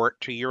airport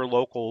to your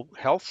local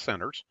health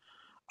centers.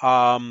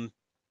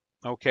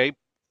 Okay,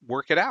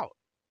 work it out.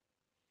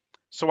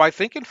 So I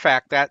think, in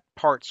fact, that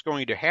part's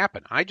going to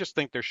happen. I just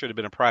think there should have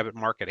been a private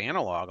market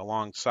analog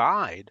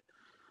alongside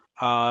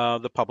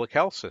the public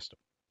health system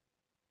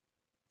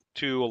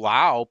to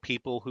allow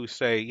people who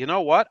say, you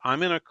know what,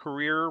 I'm in a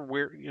career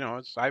where,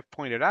 as I've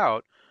pointed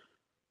out,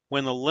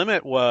 when the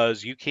limit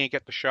was you can't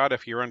get the shot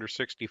if you're under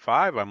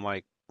 65, I'm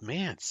like,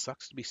 man, it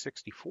sucks to be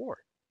 64.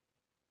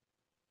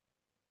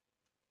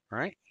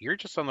 Right? You're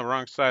just on the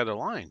wrong side of the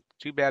line.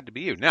 Too bad to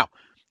be you. Now,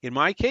 in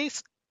my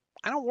case,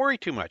 I don't worry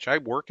too much. I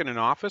work in an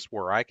office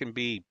where I can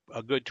be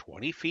a good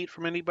 20 feet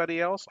from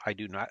anybody else. I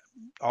do not,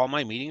 all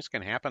my meetings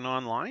can happen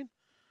online.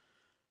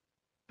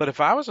 But if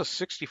I was a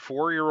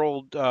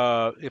 64-year-old,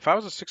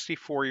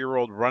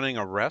 running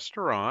a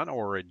restaurant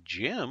or a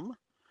gym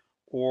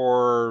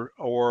or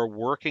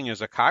working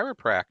as a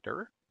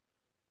chiropractor,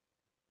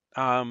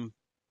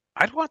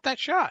 I'd want that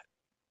shot.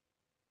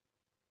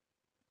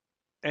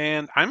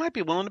 And I might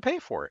be willing to pay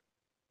for it.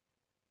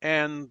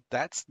 And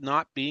that's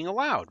not being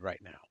allowed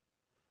right now.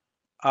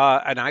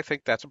 And I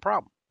think that's a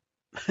problem.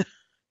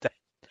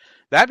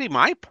 That'd be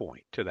my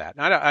point to that.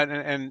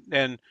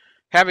 And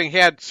having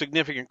had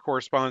significant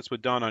correspondence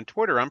with Don on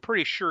Twitter, I'm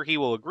pretty sure he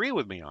will agree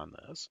with me on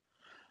this.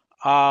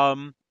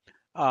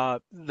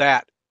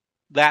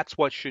 That's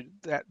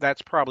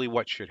probably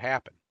what should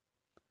happen.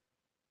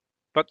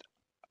 But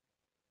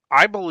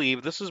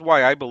this is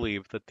why I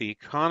believe that the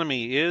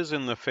economy is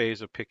in the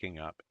phase of picking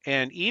up.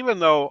 And even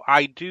though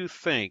I do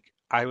think,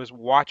 I was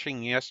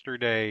watching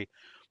yesterday,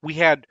 we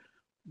had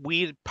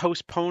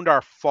postponed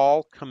our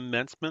fall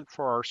commencement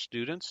for our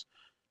students.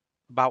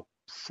 About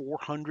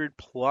 400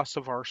 plus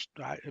of our,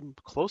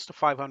 close to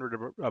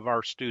 500 of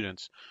our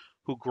students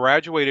who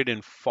graduated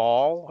in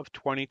fall of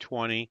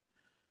 2020,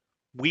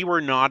 we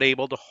were not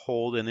able to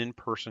hold an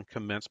in-person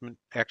commencement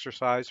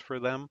exercise for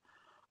them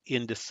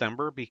in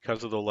December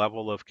because of the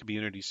level of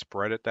community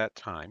spread at that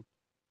time.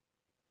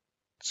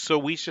 So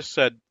we just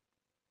said,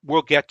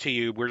 we'll get to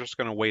you. We're just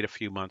going to wait a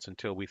few months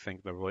until we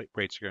think the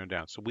rates are going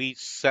down. So we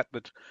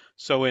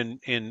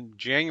in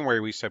January,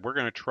 we said we're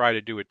going to try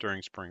to do it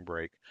during spring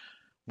break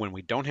when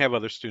we don't have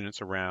other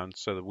students around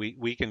so that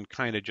we can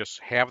kind of just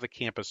have the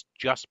campus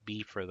just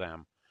be for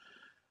them.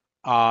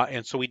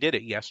 And so we did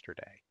it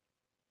yesterday.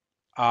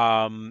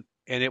 And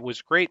it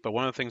was great. But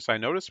one of the things I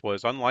noticed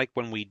was, unlike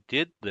when we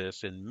did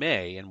this in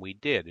May, and we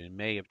did in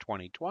May of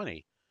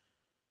 2020,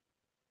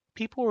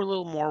 people were a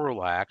little more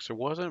relaxed. There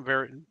wasn't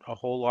a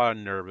whole lot of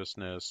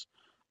nervousness.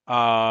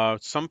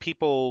 Some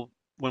people,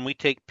 when we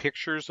take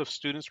pictures of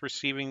students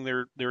receiving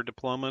their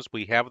diplomas,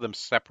 we have them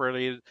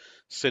separated,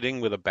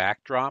 sitting with a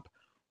backdrop.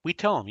 We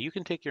tell them, you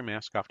can take your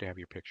mask off to have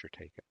your picture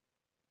taken.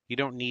 You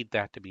don't need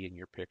that to be in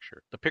your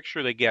picture. The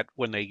picture they get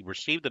when they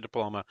receive the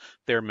diploma,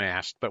 they're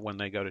masked, but when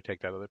they go to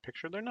take that other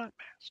picture, they're not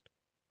masked.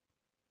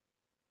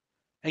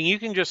 And you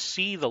can just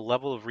see the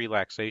level of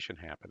relaxation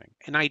happening.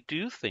 And I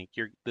do think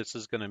this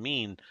is going to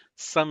mean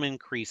some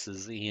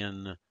increases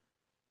in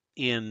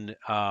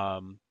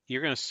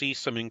you're going to see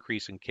some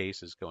increase in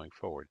cases going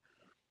forward.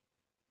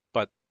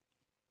 But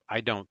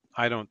I don't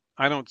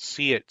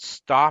see it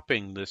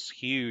stopping this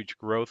huge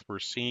growth we're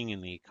seeing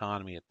in the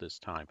economy at this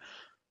time.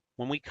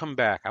 When we come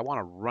back, I want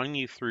to run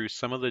you through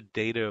some of the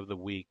data of the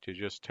week to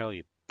just tell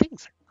you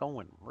things are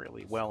going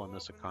really well in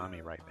this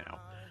economy right now.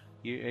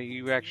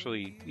 You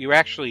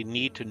actually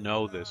need to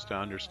know this to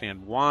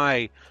understand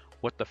why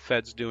what the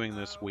Fed's doing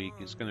this week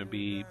is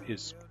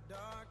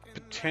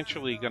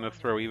potentially going to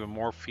throw even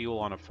more fuel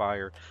on a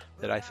fire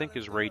that I think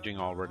is raging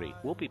already.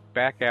 We'll be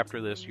back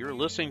after this. You're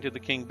listening to the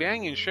King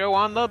Banyan Show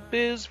on the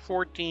Biz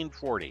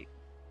 1440.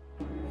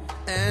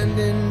 And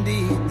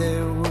indeed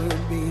there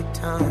would be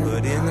time,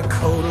 but in the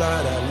cold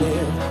light I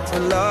live to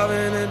love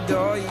and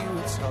adore you.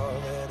 It's all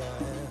that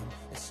I am,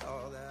 it's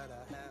all that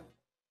I have.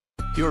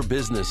 Your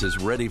business is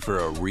ready for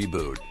a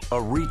reboot,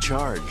 a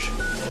recharge.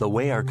 The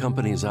way our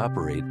companies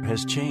operate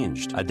has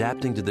changed.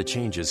 Adapting to the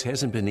changes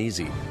hasn't been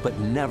easy, but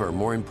never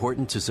more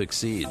important to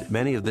succeed.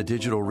 Many of the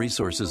digital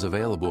resources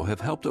available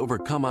have helped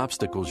overcome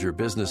obstacles your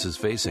business is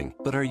facing,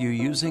 but are you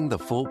using the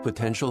full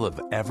potential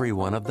of every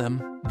one of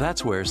them?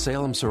 That's where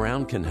Salem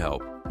Surround can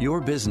help.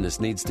 Your business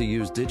needs to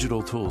use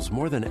digital tools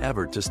more than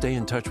ever to stay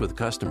in touch with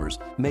customers,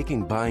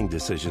 making buying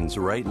decisions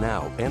right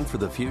now and for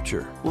the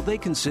future. Will they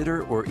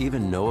consider or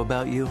even know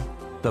about you?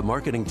 The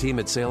marketing team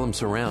at Salem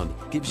Surround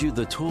gives you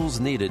the tools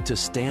needed to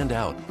stand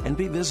out and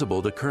be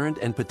visible to current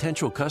and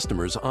potential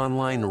customers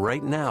online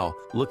right now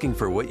looking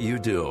for what you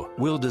do.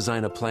 We'll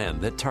design a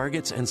plan that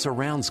targets and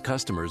surrounds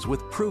customers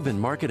with proven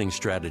marketing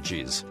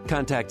strategies.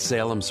 Contact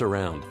Salem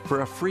Surround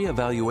for a free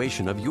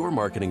evaluation of your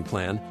marketing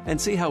plan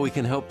and see how we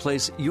can help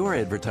place your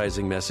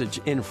advertising message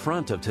in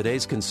front of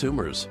today's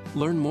consumers.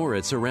 Learn more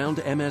at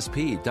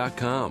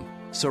surroundmsp.com.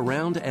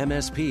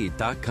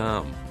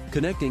 Surroundmsp.com.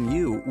 Connecting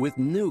you with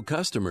new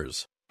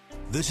customers.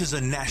 This is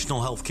a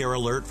national healthcare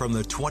alert from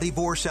the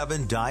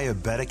 24/7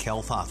 Diabetic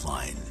Health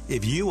Hotline.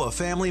 If you, a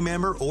family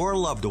member, or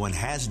loved one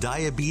has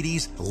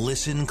diabetes,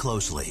 listen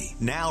closely.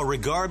 Now,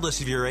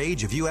 regardless of your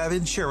age, if you have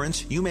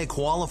insurance, you may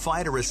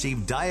qualify to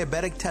receive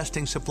diabetic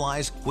testing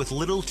supplies with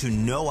little to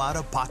no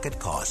out-of-pocket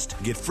cost.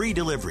 Get free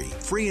delivery,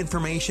 free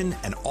information,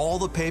 and all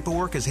the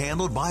paperwork is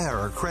handled by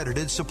our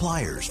accredited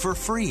suppliers for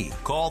free.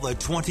 Call the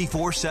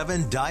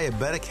 24/7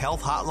 Diabetic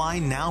Health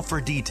Hotline now for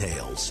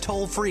details.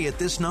 Toll free at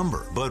this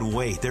number. But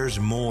wait,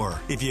 there's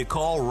more. If you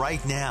call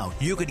right now,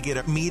 you could get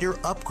a meter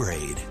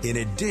upgrade. In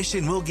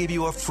addition, we'll give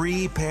you a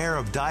free pair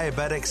of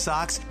diabetic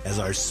socks as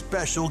our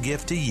special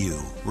gift to you.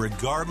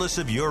 Regardless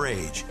of your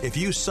age, if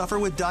you suffer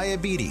with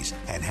diabetes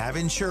and have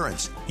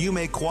insurance, you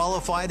may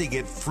qualify to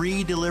get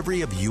free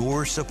delivery of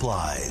your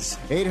supplies.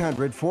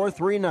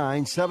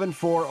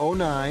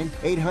 800-439-7409,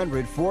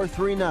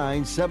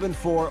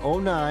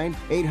 800-439-7409,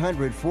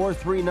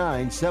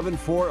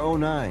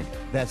 800-439-7409.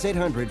 That's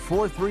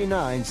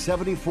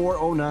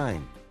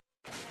 800-439-7409.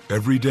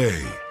 Every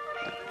day,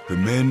 the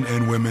men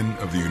and women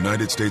of the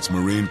United States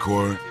Marine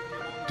Corps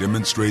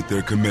demonstrate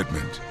their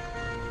commitment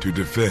to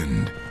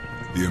defend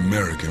the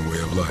American way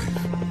of life.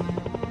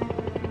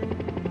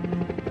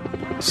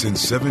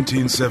 Since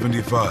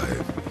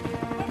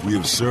 1775, we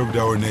have served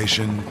our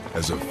nation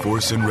as a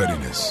force in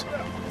readiness.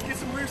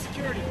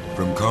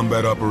 From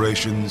combat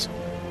operations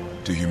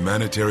to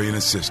humanitarian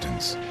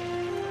assistance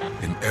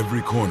in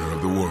every corner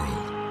of the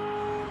world.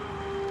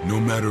 No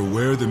matter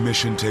where the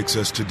mission takes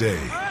us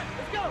today,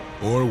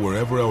 or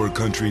wherever our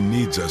country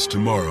needs us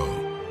tomorrow,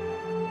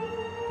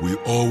 we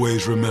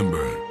always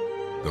remember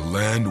the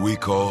land we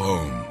call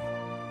home.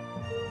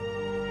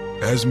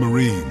 As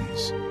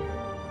Marines,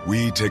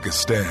 we take a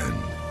stand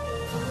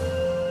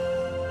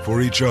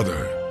for each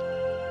other,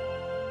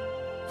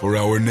 for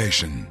our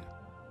nation,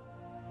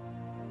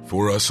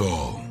 for us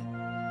all.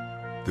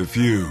 The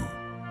few,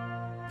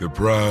 the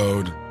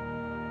proud,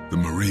 the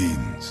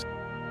Marines.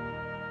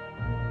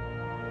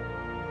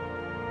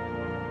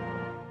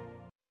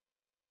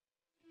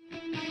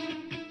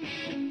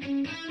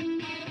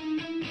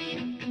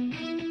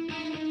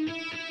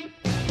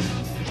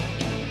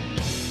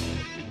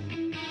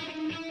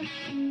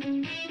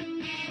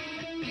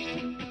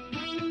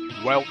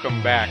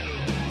 Welcome back.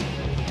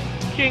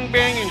 King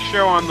Banyan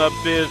Show on the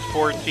Biz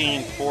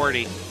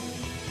 1440.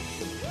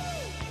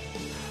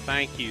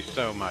 Thank you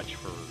so much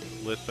for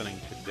listening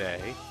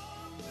today.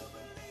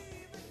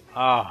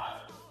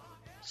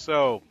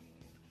 So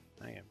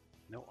I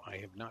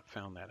have not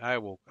found that. I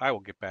will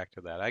get back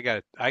to that. I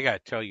got to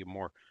tell you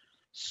more.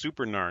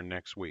 Super Narn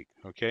next week,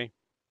 okay?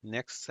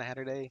 Next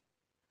Saturday,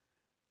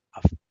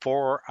 a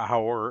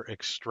 4-hour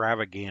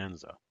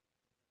extravaganza.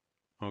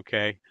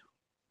 Okay?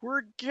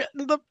 We're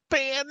getting the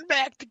band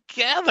back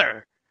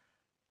together.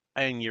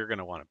 And you're going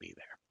to want to be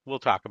there. We'll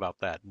talk about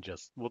that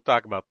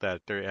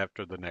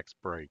after the next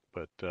break.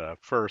 But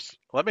first,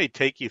 let me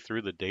take you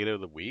through the data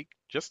of the week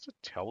just to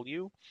tell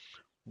you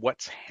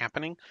what's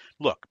happening.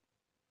 Look,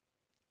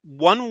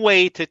 one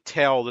way to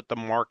tell that the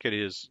market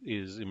is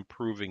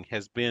improving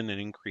has been an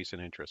increase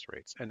in interest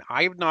rates. And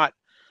I've not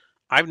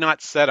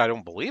said, I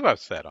don't believe I've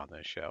said on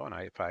this show, and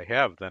if I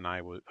have, then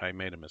I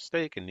made a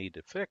mistake and need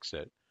to fix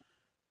it.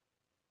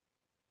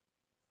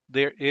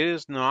 There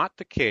is not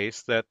the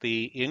case that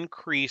the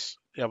increase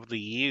of the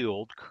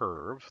yield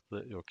curve,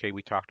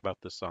 we talked about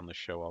this on the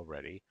show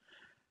already,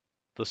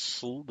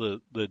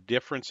 the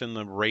difference in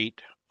the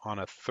rate on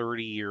a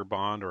 30-year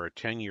bond or a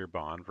 10-year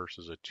bond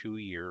versus a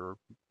 2-year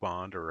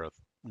bond or a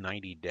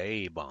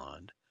 90-day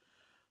bond,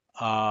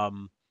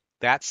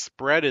 that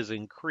spread has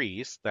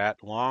increased,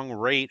 that long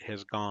rate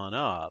has gone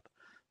up.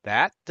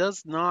 That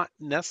does not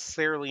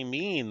necessarily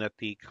mean that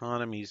the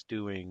economy's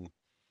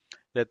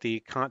that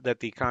the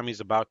economy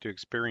is about to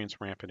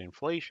experience rampant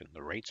inflation.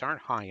 The rates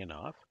aren't high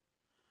enough,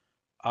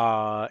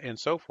 and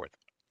so forth.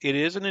 It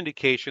is an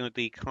indication that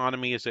the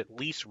economy is at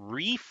least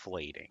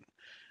reflating,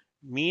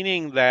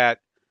 meaning that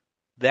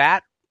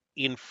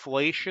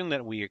inflation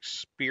that we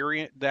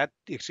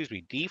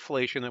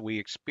deflation that we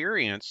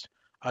experienced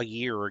a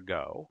year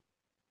ago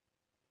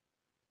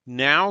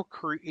now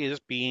is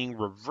being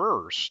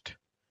reversed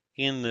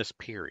in this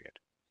period.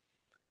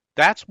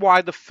 That's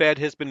why the Fed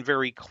has been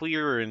very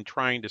clear in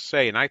trying to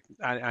say, and I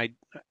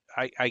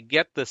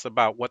get this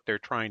about what they're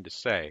trying to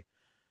say.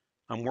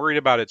 I'm worried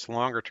about its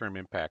longer term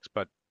impacts,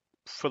 but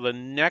for the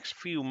next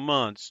few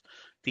months,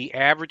 the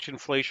average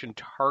inflation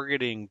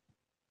targeting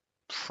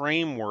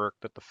framework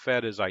that the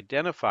Fed has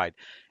identified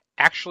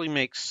actually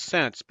makes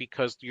sense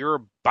because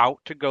you're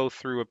about to go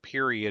through a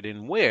period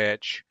in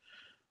which,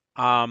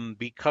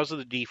 because of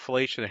the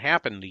deflation that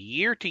happened, the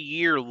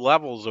year-to-year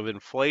levels of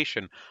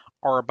inflation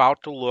are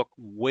about to look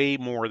way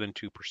more than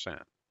 2%.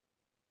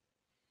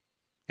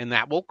 And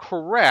that will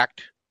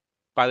correct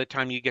by the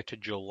time you get to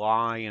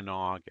July and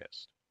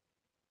August.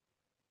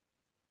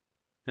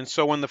 And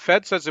so when the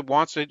Fed says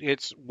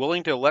it's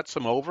willing to let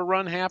some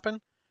overrun happen,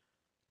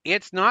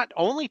 it's not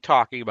only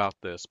talking about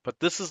this, but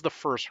this is the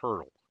first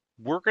hurdle.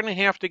 We're going to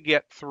have to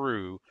get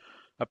through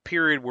a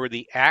period where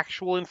the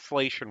actual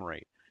inflation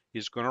rate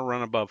is going to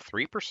run above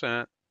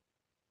 3%,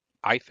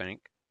 I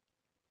think.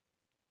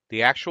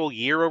 The actual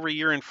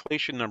year-over-year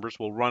inflation numbers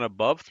will run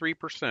above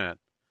 3%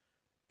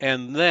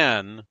 and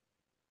then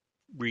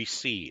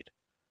recede.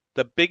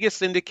 The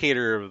biggest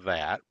indicator of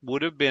that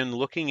would have been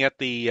looking at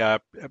the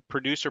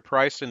producer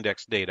price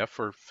index data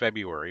for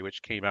February,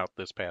 which came out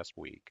this past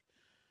week.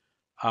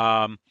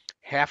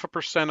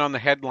 0.5% on the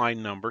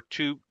headline number,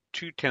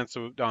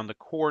 0.2 on the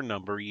core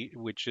number,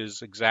 which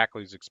is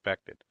exactly as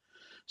expected.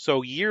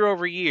 So year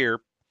over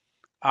year,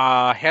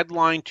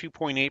 headline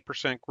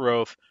 2.8%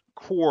 growth,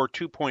 core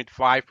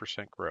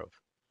 2.5% growth.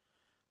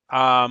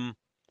 That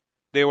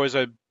was,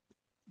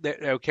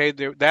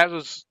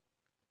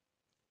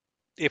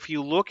 if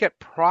you look at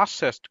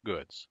processed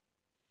goods,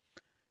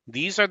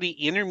 these are the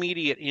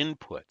intermediate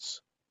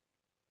inputs.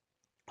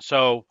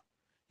 So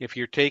if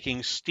you're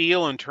taking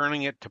steel and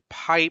turning it to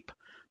pipe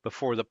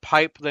before the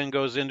pipe then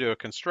goes into a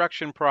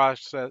construction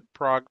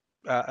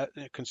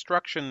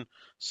construction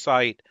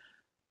site,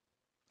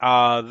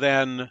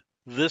 then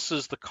this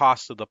is the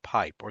cost of the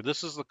pipe, or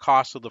this is the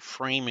cost of the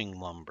framing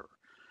lumber.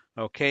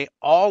 Okay,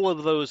 all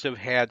of those have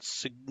had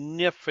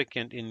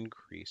significant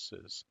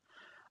increases.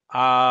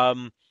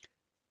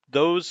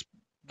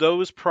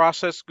 Those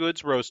processed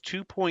goods rose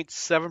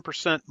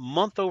 2.7%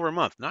 month over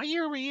month, not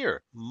year over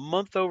year,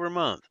 month over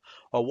month.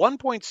 A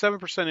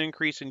 1.7%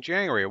 increase in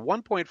January, a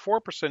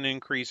 1.4%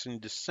 increase in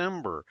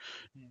December.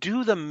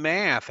 Do the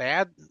math,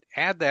 add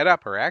that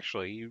up, or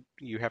actually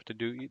you have to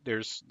do,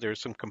 there's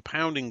some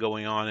compounding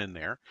going on in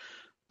there,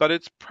 but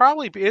it's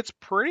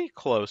pretty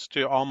close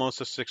to almost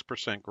a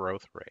 6%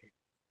 growth rate.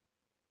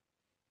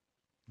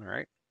 All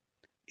right,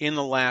 in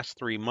the last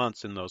 3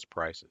 months in those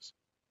prices.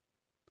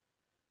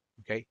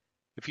 Okay.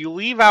 If you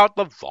leave out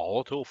the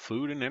volatile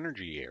food and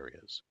energy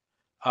areas,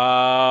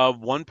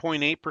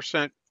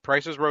 1.8%,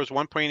 prices rose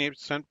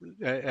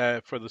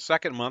 1.8% for the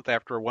second month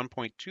after a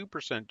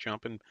 1.2%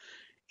 jump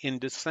in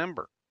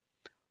December.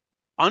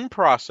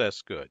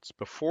 Unprocessed goods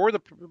before the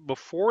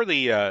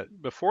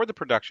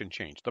production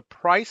change, the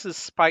prices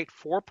spiked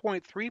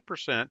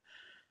 4.3%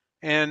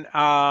 and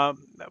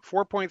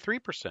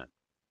 4.3%,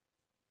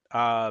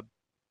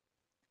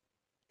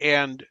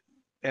 and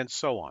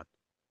so on.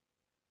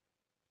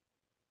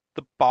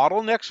 The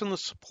bottlenecks in the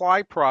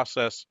supply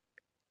process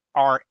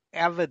are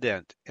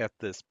evident at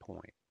this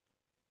point,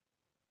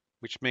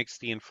 which makes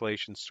the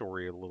inflation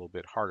story a little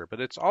bit harder.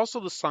 But it's also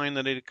the sign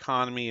that the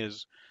economy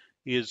is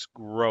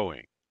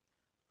growing.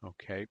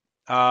 Okay.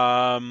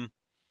 Refinancings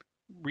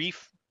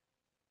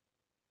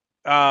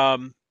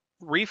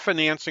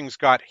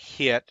got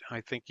hit.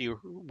 I think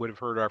you would have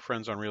heard our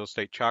friends on Real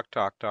Estate Chalk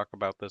talk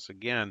about this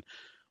again.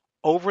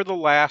 Over the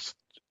last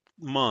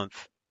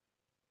month,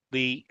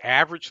 the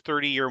average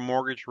 30-year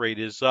mortgage rate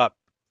is up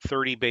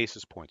 30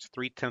 basis points,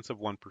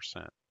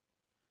 0.3%.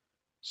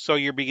 So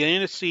you're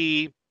beginning to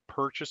see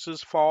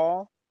purchases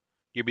fall.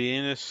 You're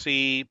beginning to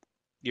see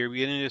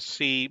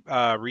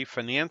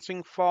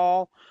refinancing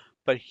fall.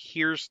 But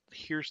here's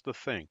the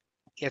thing: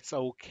 it's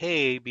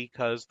okay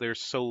because there's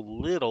so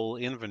little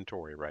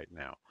inventory right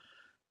now.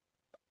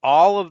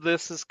 All of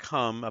this has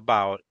come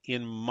about,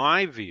 in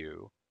my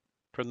view,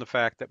 from the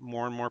fact that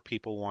more and more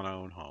people want to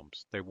own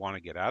homes. They want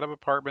to get out of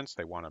apartments.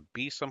 They want to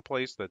be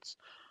someplace that's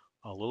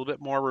a little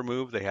bit more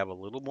removed. They have a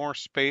little more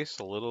space,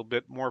 a little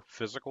bit more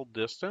physical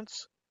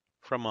distance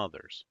from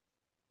others.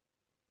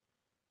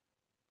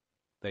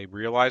 They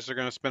realize they're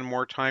going to spend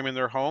more time in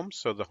their home,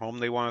 so the home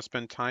they want to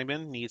spend time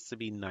in needs to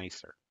be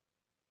nicer.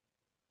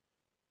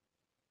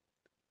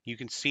 You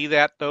can see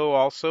that, though,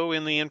 also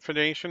in the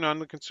information on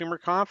the consumer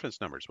confidence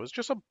numbers. It was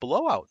just a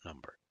blowout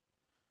number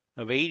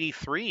of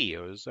 83. It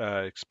was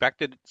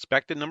expected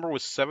number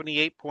was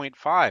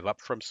 78.5,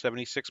 up from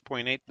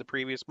 76.8 the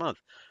previous month.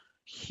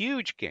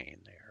 Huge gain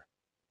there.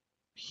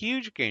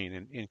 Huge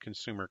gain in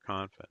consumer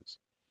confidence.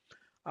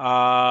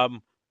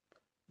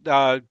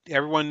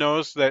 Everyone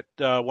knows that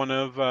one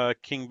of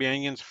King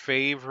Banyan's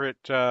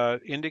favorite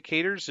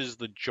indicators is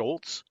the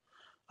JOLTS,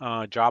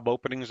 Job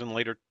Openings and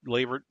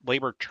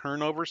Labor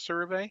Turnover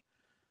Survey.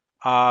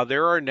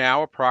 There are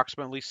now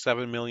approximately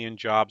 7 million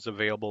jobs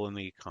available in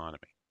the economy.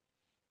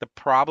 The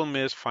problem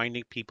is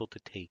finding people to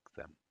take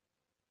them.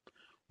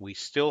 We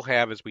still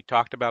have, as we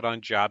talked about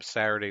on Job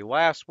Saturday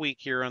last week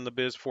here on the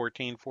Biz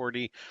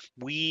 1440,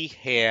 we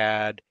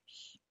had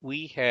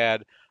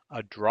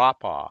a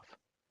drop-off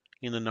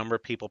in the number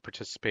of people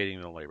participating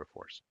in the labor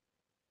force.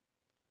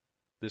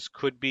 This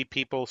could be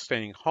people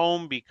staying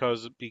home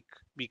because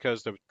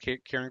they're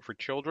caring for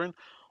children,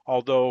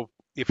 although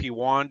if you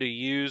wanted to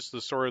use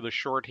the sort of the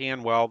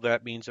shorthand, well,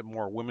 that means that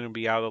more women will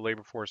be out of the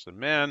labor force than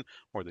men,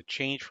 or the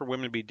change for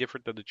women will be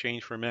different than the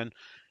change for men.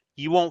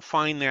 You won't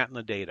find that in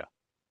the data.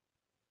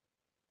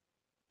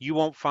 You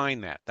won't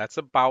find that. That's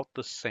about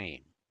the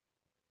same.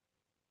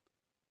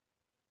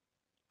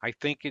 I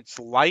think it's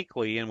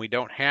likely, and we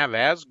don't have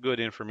as good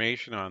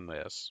information on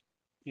this,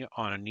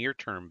 on a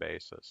near-term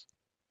basis,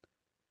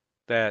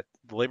 that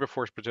the labor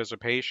force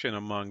participation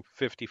among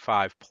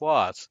 55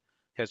 plus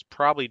has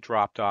probably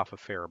dropped off a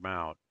fair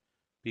amount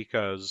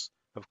because,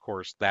 of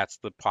course, that's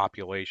the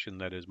population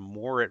that is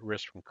more at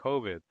risk from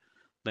COVID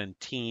than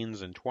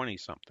teens and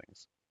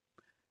 20-somethings.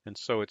 And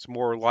so it's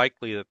more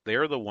likely that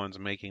they're the ones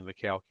making the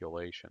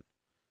calculation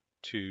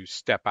to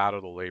step out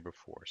of the labor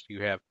force.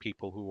 You have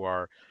people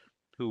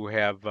who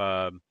have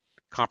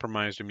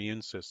compromised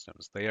immune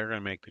systems. They are going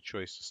to make the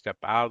choice to step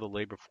out of the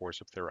labor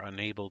force if they're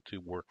unable to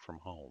work from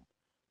home.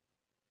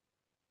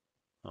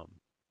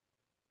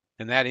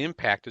 And that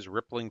impact is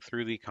rippling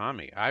through the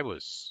economy. I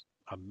was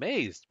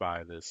amazed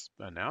by this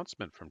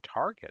announcement from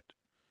Target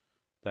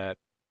that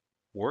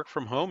work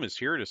from home is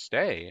here to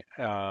stay.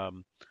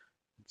 And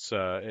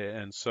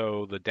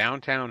so the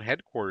downtown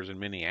headquarters in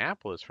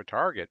Minneapolis for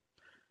Target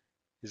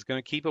is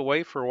going to keep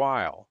away for a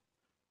while.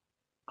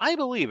 I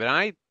believe, and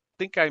I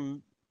think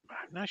I'm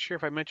not sure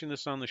if I mentioned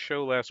this on the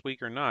show last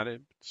week or not,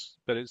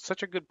 but it's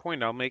such a good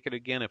point. I'll make it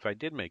again if I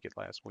did make it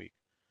last week.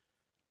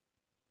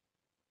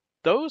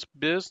 Those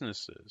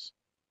businesses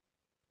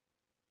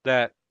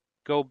that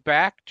go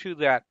back to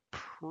that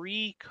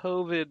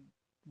pre-COVID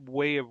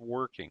way of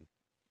working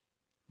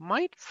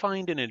might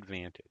find an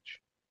advantage.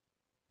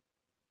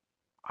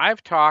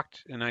 I've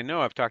talked, and I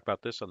know I've talked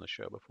about this on the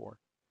show before,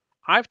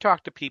 I've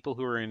talked to people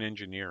who are in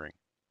engineering,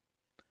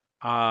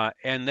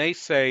 and they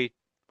say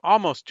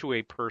almost to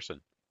a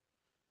person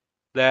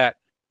that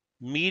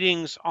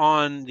meetings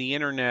on the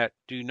internet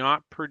do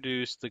not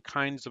produce the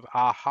kinds of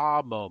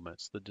aha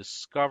moments, the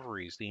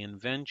discoveries, the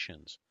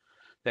inventions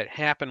that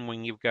happen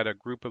when you've got a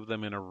group of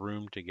them in a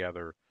room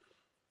together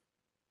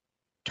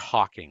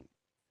talking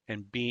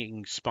and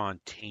being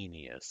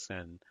spontaneous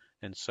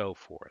and so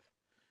forth.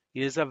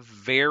 It is a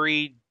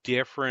very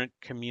different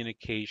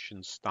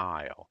communication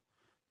style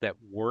that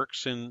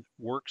works in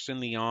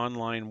the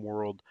online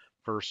world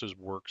versus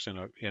works in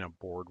a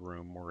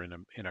boardroom or in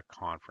a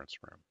conference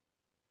room.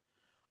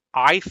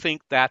 I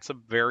think that's a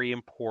very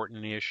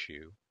important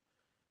issue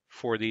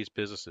for these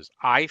businesses.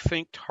 I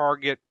think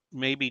Target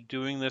may be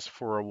doing this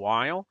for a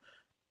while,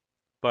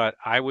 but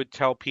I would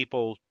tell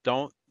people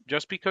don't,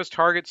 just because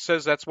Target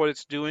says that's what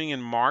it's doing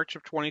in March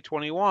of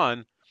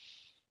 2021,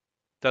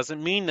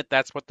 doesn't mean that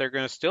that's what they're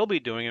going to still be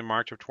doing in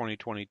March of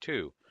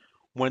 2022.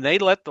 When they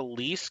let the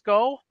lease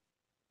go,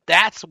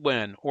 that's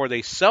when, or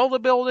they sell the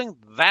building,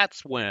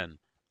 that's when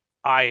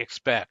I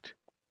expect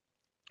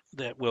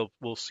that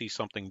we'll see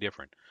something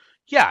different.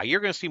 Yeah, you're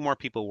going to see more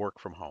people work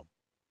from home.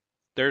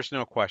 There's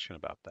no question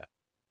about that.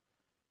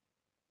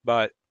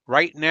 But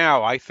right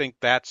now, I think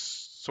that's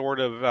sort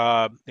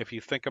of if you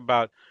think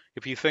about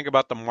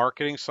the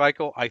marketing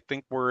cycle, I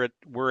think we're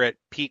at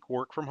peak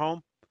work from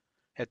home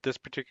at this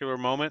particular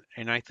moment,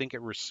 and I think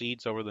it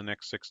recedes over the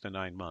next 6 to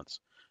 9 months.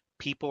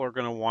 People are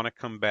going to want to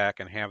come back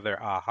and have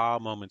their aha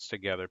moments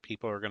together.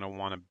 People are going to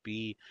want to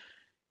be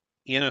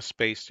in a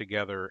space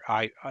together.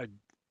 I'm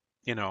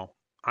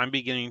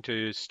beginning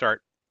to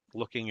start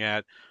looking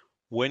at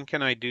when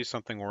can I do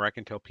something where I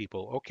can tell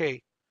people,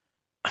 okay,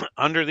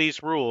 under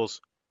these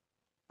rules,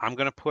 I'm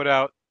going to put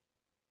out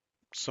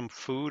some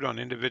food on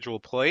individual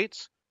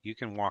plates. You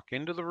can walk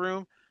into the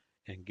room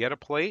and get a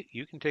plate.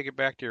 You can take it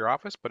back to your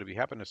office, but if you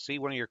happen to see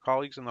one of your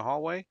colleagues in the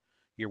hallway,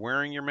 you're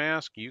wearing your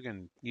mask, you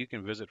can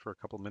visit for a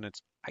couple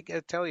minutes. I got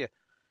to tell you,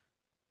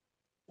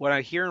 what I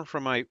hear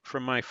from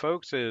my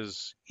folks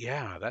is,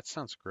 yeah, that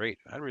sounds great.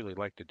 I'd really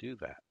like to do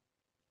that.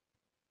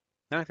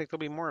 And I think there'll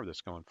be more of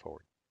this going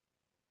forward.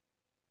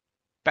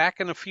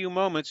 Back in a few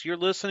moments, you're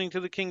listening to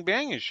the King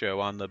Banaian Show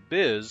on the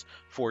Biz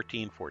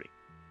 1440.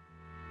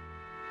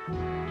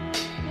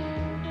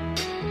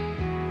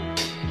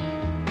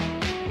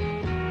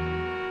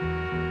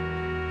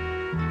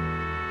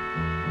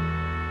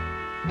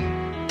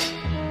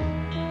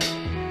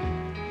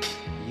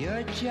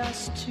 You're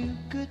just too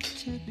good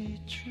to be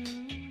true.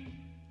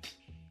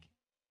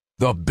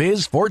 The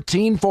Biz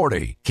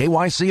 1440,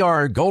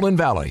 KYCR Golden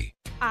Valley.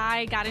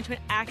 I got into an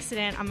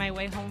accident on my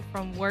way home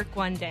from work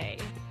one day,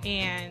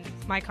 and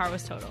my car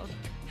was totaled.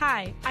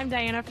 Hi, I'm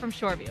Diana from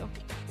Shoreview.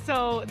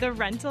 So the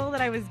rental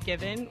that I was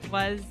given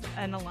was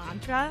an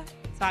Elantra.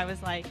 So I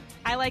was like,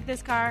 I like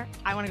this car.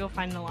 I want to go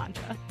find an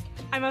Elantra.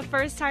 I'm a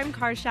first-time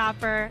car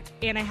shopper,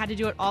 and I had to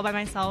do it all by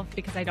myself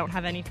because I don't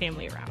have any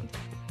family around.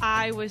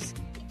 I was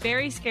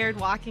very scared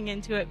walking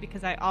into it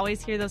because I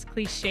always hear those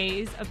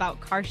cliches about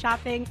car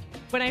shopping.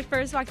 When I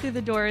first walked through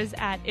the doors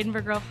at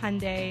Invergrove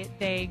Hyundai,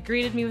 they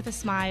greeted me with a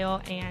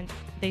smile and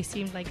they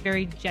seemed like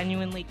very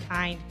genuinely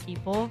kind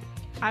people.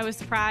 I was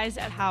surprised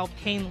at how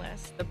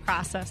painless the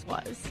process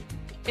was.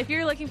 If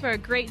you're looking for a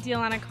great deal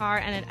on a car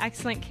and an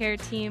excellent care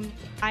team,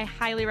 I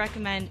highly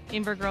recommend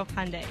Invergrove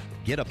Hyundai.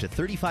 Get up to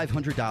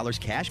 $3,500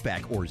 cash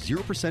back or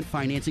 0%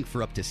 financing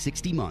for up to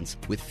 60 months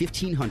with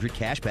 $1,500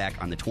 cash back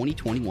on the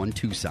 2021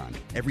 Tucson.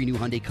 Every new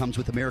Hyundai comes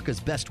with America's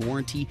best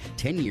warranty,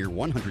 10-year,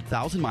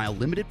 100,000-mile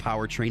limited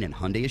powertrain and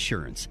Hyundai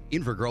Assurance.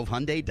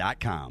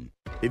 InvergroveHyundai.com.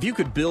 If you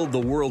could build the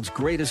world's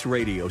greatest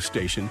radio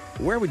station,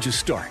 where would you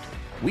start?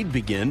 We'd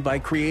begin by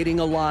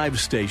creating a live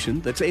station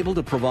that's able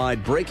to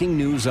provide breaking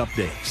news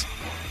updates.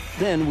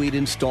 Then we'd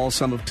install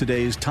some of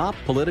today's top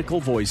political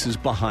voices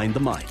behind the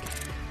mic.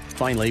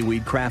 Finally,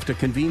 we'd craft a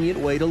convenient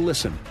way to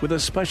listen with a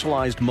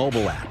specialized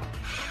mobile app.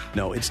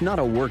 No, it's not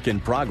a work in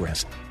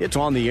progress. It's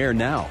on the air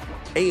now.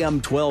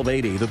 AM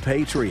 1280 The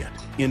Patriot.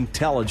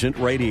 Intelligent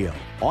radio.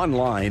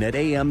 Online at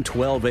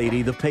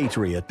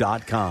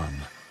am1280thepatriot.com.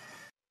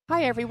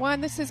 Hi,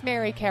 everyone. This is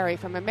Mary Carey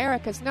from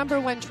America's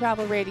 #1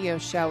 travel radio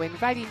show,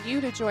 inviting you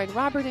to join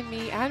Robert and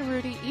me and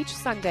Rudy each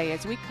Sunday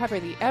as we cover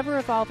the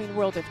ever-evolving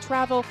world of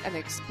travel and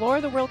explore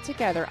the world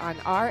together on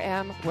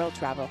RM World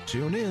Travel.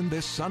 Tune in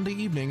this Sunday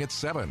evening at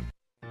 7.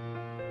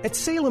 At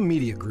Salem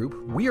Media Group,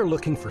 we are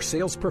looking for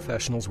sales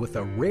professionals with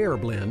a rare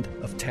blend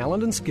of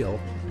talent and skill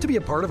to be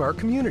a part of our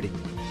community.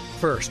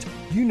 First,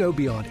 you know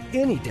beyond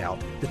any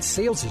doubt that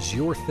sales is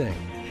your thing.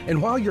 And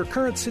while your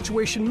current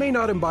situation may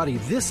not embody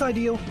this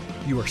ideal,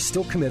 you are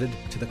still committed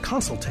to the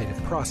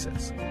consultative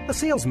process, a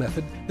sales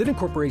method that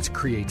incorporates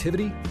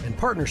creativity and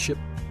partnership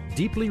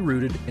deeply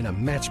rooted in a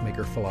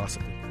matchmaker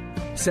philosophy.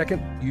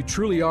 Second, you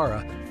truly are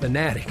a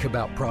fanatic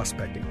about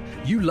prospecting.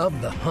 You love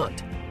the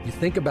hunt. You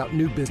think about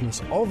new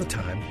business all the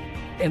time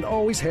and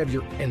always have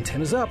your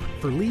antennas up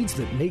for leads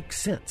that make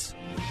sense.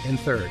 And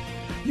third,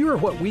 you are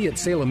what we at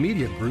Salem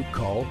Media Group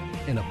call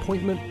an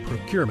appointment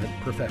procurement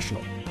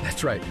professional.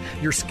 That's right.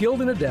 You're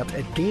skilled and adept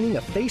at gaining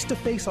a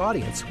face-to-face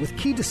audience with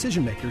key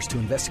decision makers to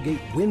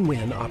investigate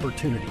win-win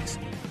opportunities.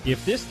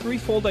 If this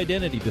threefold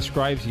identity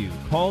describes you,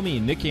 call me,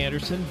 Nick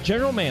Anderson,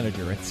 General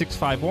Manager, at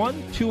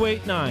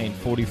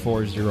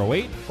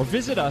 651-289-4408 or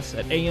visit us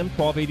at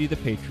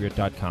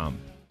am1280thepatriot.com.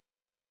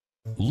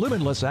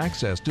 Limitless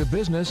access to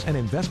business and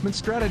investment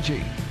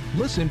strategy.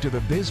 Listen to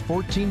the Biz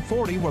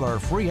 1440 with our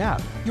free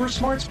app, your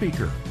smart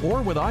speaker,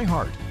 or with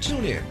iHeart,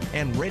 TuneIn,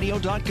 and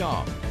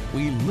Radio.com.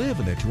 We live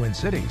in the Twin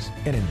Cities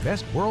and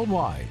invest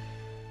worldwide.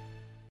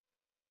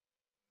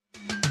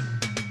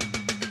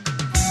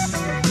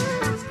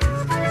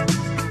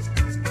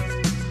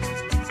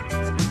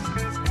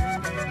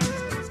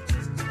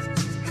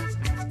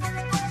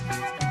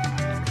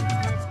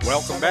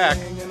 Welcome back.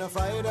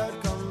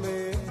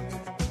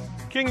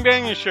 King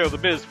Banyan Show, the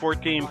Biz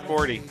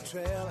 1440.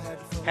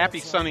 Happy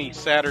sunny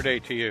Saturday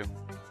to you.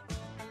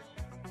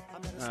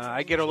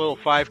 I get a little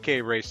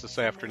 5K race this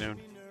afternoon.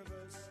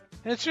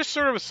 And it's just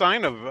sort of a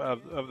sign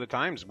of the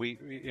times.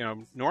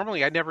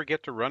 Normally I never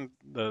get to run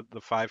the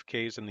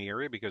 5Ks in the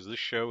area because this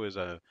show is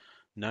a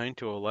 9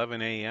 to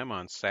 11 a.m.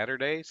 on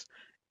Saturdays,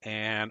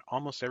 and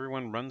almost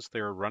everyone runs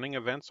their running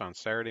events on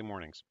Saturday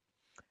mornings.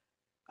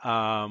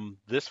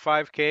 This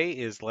 5K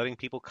is letting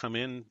people come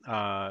in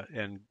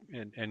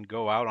and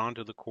go out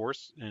onto the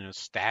course in a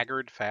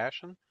staggered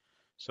fashion.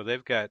 So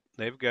they've got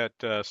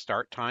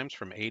start times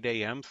from 8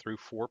 a.m. through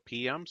 4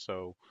 p.m.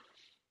 So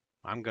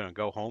I'm going to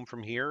go home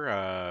from here,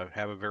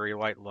 have a very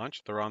light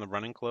lunch, throw on the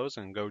running clothes,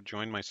 and go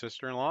join my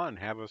sister-in-law and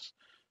have us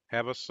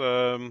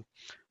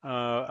about,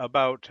 I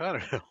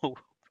don't know,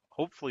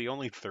 hopefully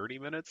only 30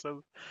 minutes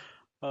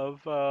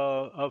of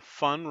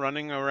fun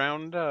running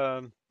around.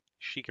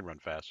 She can run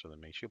faster than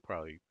me. She'll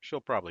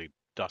probably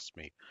dust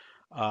me.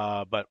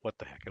 But what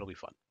the heck? It'll be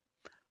fun.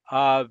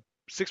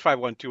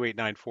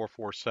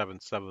 651-289-4477,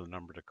 the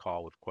number to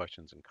call with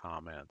questions and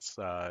comments.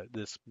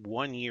 This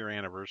 1-year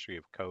anniversary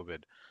of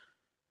COVID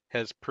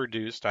has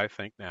produced, I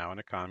think, now an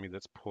economy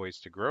that's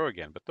poised to grow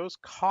again. But those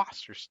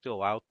costs are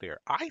still out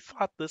there. I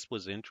thought this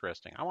was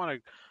interesting. I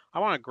want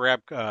to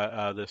grab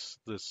this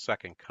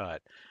second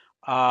cut.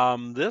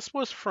 This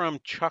was from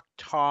Chuck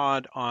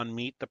Todd on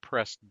Meet the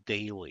Press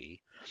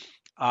Daily.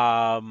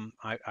 I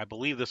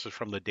believe this is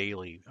from the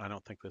Daily. I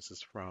don't think this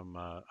is from.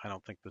 I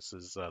don't think this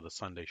is the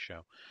Sunday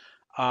show.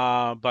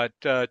 But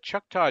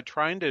Chuck Todd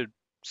trying to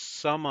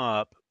sum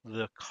up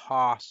the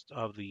cost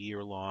of the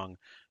year-long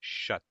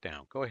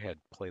shutdown. Go ahead,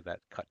 play that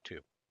cut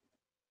too.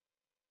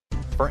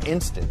 For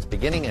instance,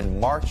 beginning in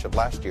March of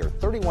last year,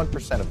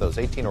 31% of those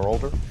 18 or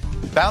older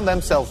found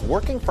themselves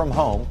working from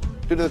home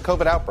due to the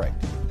COVID outbreak.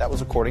 That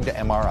was according to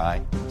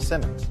MRI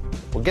Simmons.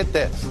 Well, get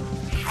this.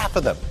 Half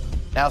of them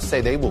now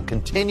say they will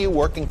continue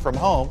working from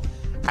home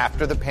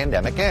after the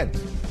pandemic ends.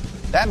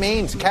 That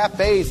means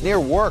cafes near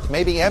work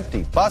may be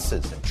empty,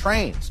 buses and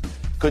trains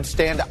could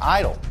stand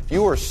idle,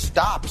 fewer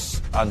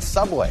stops on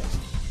subways.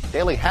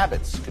 Daily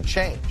habits could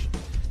change.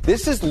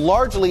 This is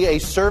largely a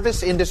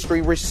service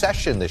industry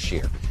recession this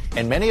year,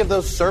 and many of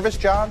those service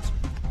jobs,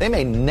 they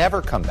may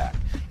never come back.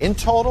 In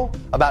total,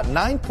 about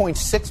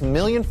 9.6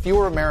 million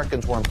fewer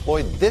Americans were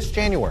employed this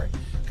January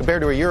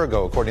compared to a year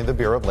ago, according to the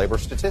Bureau of Labor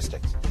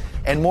Statistics.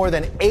 And more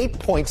than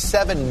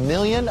 8.7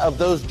 million of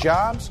those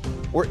jobs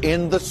were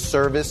in the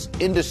service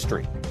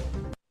industry.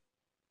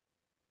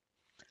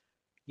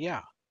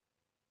 Yeah,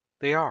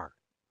 they are.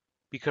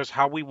 Because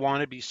how we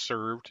want to be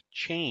served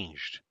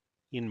changed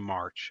in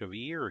March of a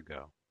year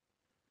ago.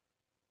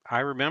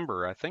 I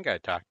remember, I'm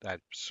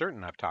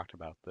certain I've talked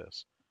about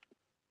this.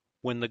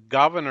 When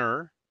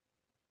Governor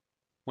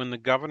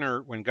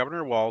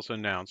Walz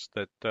announced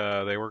that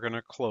they were going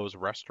to close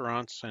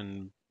restaurants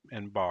and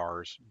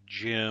bars,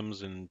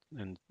 gyms and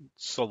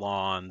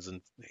salons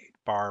and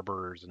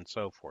barbers and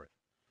so forth,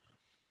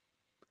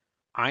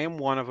 I am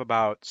one of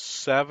about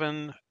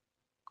 7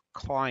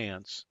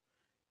 clients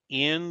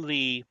in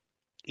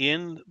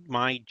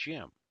my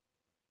gym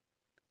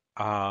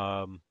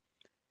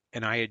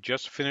and I had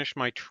just finished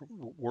my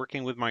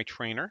working with my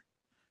trainer,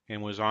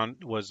 and was on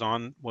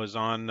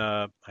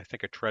I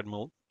think a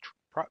treadmill,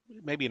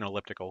 maybe an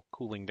elliptical,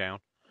 cooling down.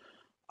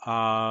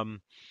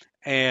 And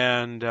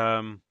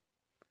my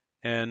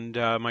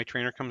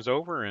trainer comes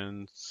over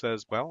and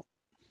says, "Well,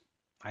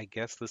 I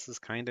guess this is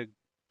kind of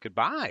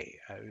goodbye."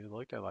 I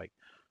looked at like,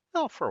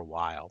 "Well, for a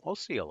while. We'll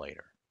see you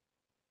later."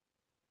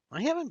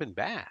 I haven't been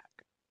back.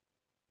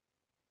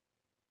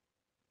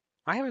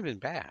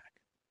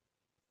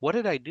 What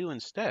did I do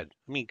instead?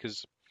 I mean,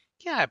 because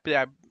yeah,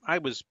 I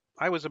was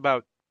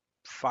about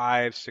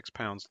 5-6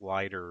 pounds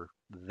lighter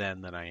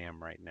then than I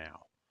am right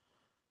now.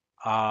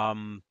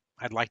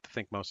 I'd like to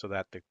think most of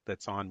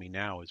that's on me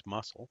now is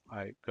muscle.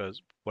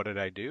 Because what did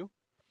I do?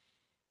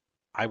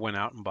 I went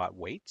out and bought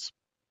weights.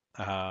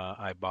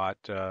 I bought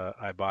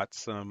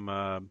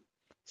some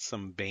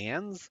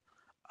bands,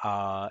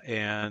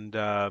 and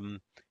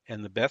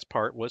the best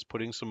part was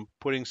put in some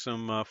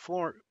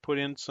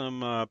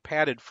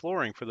padded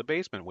flooring for the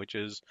basement, which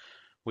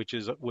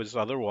was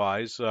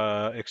otherwise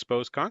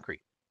exposed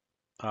concrete.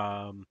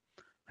 I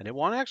didn't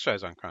want to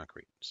exercise on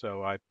concrete,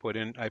 so I put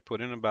in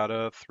about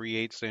a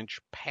 3/8 inch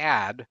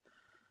pad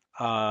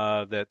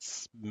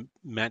that's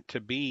meant to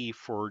be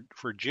for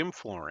gym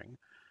flooring.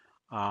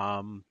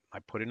 I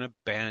put in a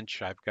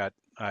bench. I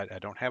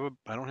don't have a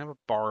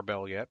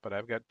barbell yet, but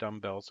I've got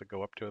dumbbells that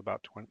go up to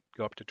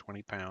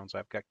 20 pounds.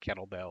 I've got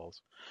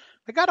kettlebells.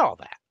 I got all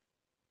that.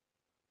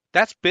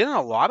 That's been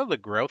a lot of the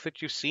growth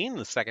that you've seen in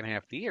the second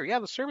half of the year. Yeah,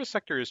 the service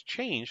sector has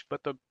changed,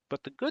 but the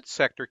goods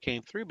sector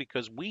came through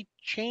because we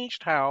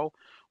changed how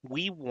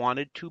we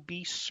wanted to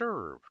be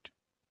served.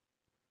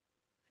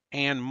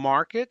 And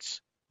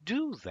markets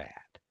do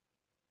that.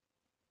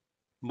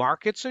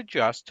 Markets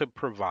adjust to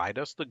provide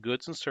us the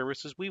goods and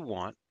services we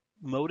want,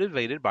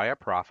 motivated by a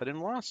profit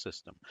and loss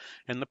system.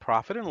 And the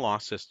profit and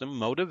loss system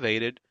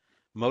motivated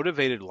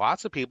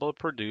lots of people to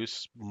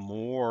produce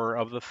more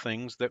of the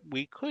things that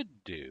we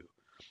could do.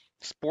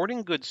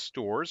 Sporting goods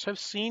stores have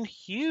seen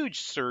huge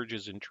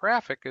surges in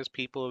traffic as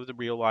people have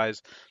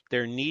realized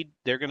they're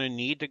going to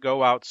need to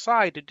go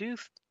outside to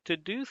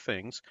do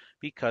things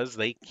because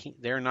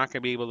they're not going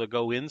to be able to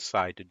go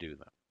inside to do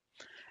them.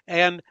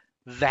 And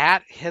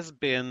that has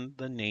been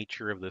the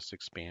nature of this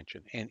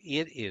expansion, and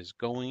it is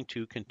going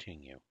to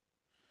continue.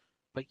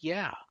 But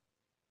yeah,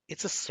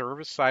 it's a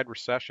service side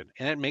recession,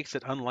 and it makes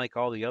it unlike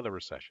all the other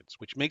recessions,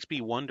 which makes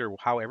me wonder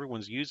how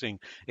everyone's using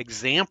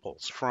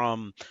examples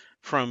from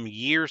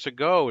years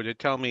ago to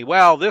tell me,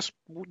 well, this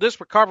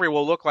recovery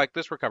will look like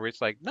this recovery.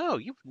 It's like, no,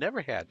 you've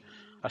never had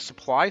a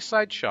supply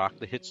side shock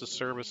that hits the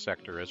service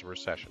sector as a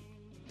recession.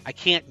 I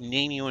can't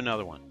name you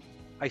another one.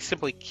 I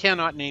simply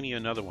cannot name you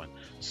another one.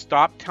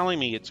 Stop telling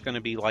me it's going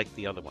to be like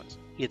the other ones.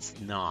 It's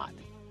not.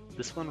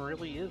 This one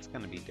really is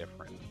going to be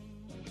different.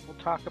 We'll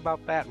talk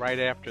about that right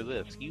after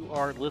this. You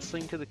are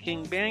listening to the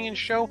King Banaian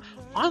Show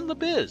on the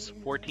Biz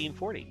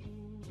 1440.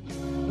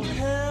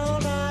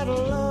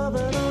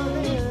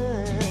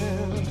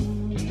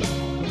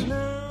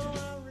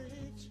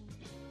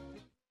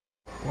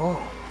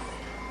 Whoa.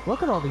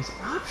 Look at all these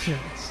options.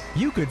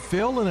 You could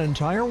fill an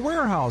entire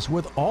warehouse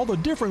with all the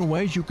different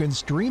ways you can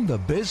stream the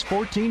Biz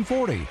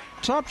 1440.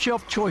 Top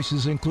shelf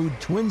choices include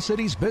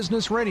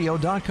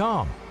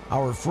TwinCitiesBusinessRadio.com,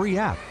 our free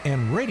app,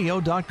 and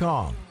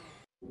radio.com.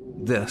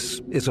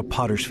 This is a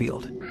potter's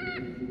field.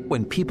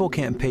 When people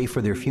can't pay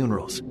for their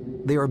funerals,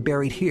 they are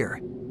buried here.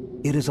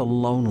 It is a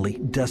lonely,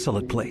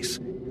 desolate place,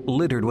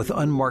 littered with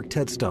unmarked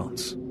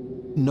headstones.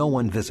 No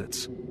one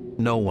visits.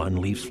 No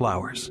one leaves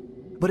flowers.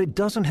 But it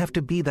doesn't have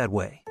to be that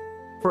way.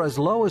 For as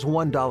low as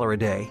 $1 a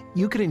day,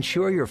 you can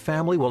ensure your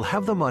family will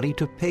have the money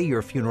to pay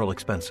your funeral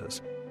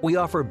expenses. We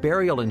offer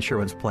burial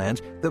insurance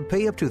plans that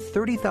pay up to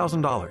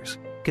 $30,000.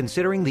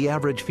 Considering the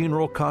average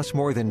funeral costs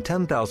more than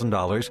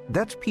 $10,000,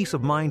 that's peace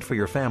of mind for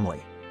your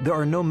family. There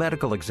are no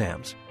medical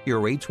exams,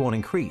 your rates won't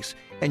increase,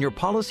 and your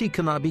policy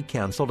cannot be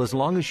canceled as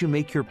long as you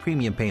make your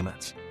premium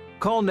payments.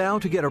 Call now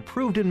to get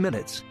approved in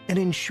minutes and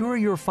ensure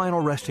your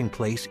final resting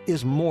place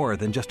is more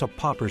than just a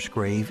pauper's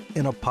grave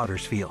in a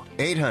potter's field.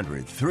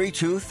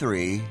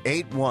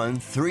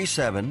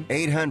 800-323-8137.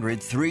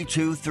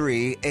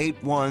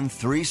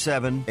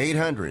 800-323-8137.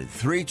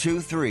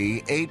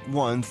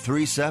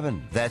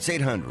 800-323-8137. That's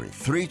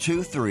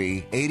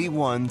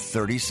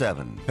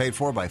 800-323-8137. Paid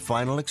for by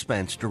Final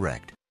Expense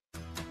Direct.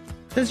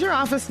 Does your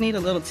office need a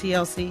little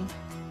TLC?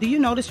 Do you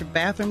notice your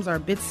bathrooms are a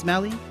bit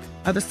smelly?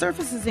 Are the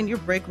surfaces in your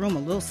break room a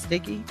little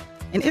sticky?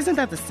 And isn't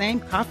that the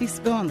same coffee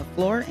spill on the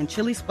floor and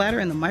chili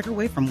splatter in the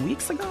microwave from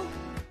weeks ago?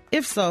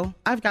 If so,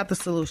 I've got the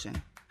solution.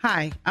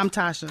 Hi, I'm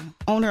Tasha,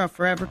 owner of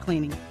Forever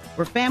Cleaning.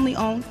 We're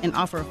family-owned and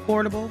offer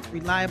affordable,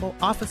 reliable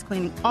office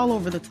cleaning all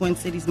over the Twin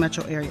Cities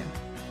metro area.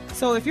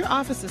 So if your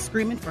office is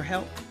screaming for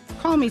help,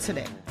 call me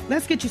today.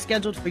 Let's get you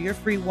scheduled for your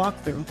free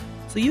walkthrough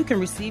so you can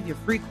receive your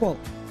free quote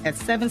at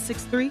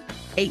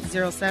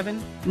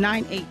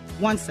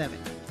 763-807-9817.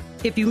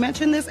 If you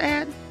mention this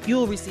ad, you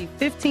will receive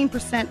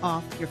 15%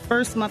 off your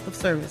first month of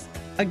service.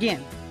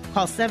 Again,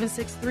 call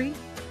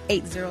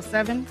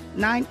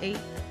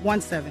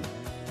 763-807-9817.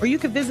 Or you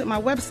can visit my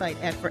website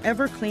at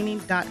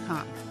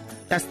forevercleaning.com.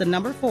 That's the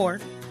number 4,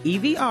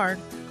 EVR,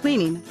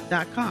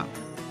 cleaning.com.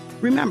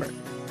 Remember,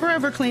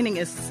 Forever Cleaning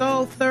is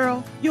so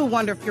thorough, you'll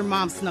wonder if your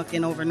mom snuck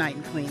in overnight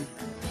and cleaned.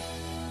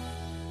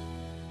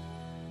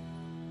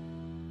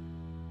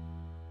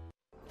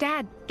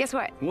 Dad, guess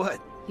what? What?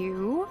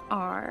 You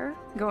are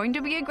going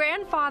to be a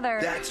grandfather.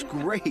 That's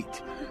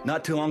great.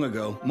 Not too long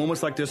ago,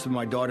 moments like this with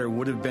my daughter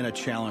would have been a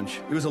challenge.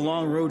 It was a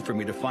long road for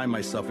me to find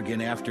myself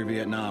again after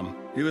Vietnam.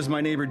 It was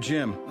my neighbor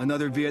Jim,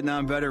 another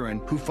Vietnam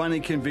veteran, who finally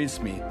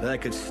convinced me that I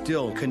could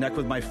still connect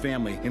with my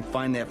family and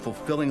find that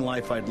fulfilling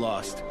life I'd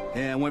lost.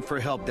 And I went for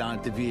help down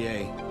at the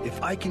VA.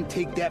 If I can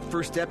take that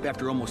first step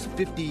after almost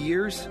 50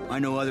 years, I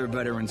know other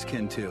veterans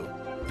can too.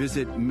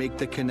 Visit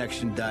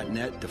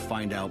maketheconnection.net to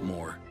find out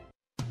more.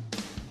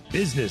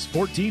 Business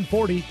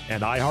 1440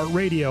 and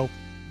iHeartRadio,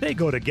 they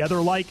go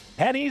together like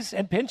pennies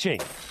and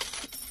pinching.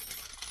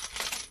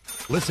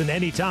 Listen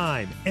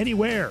anytime,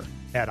 anywhere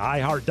at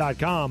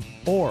iHeart.com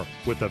or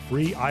with the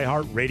free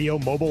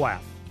iHeartRadio mobile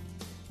app.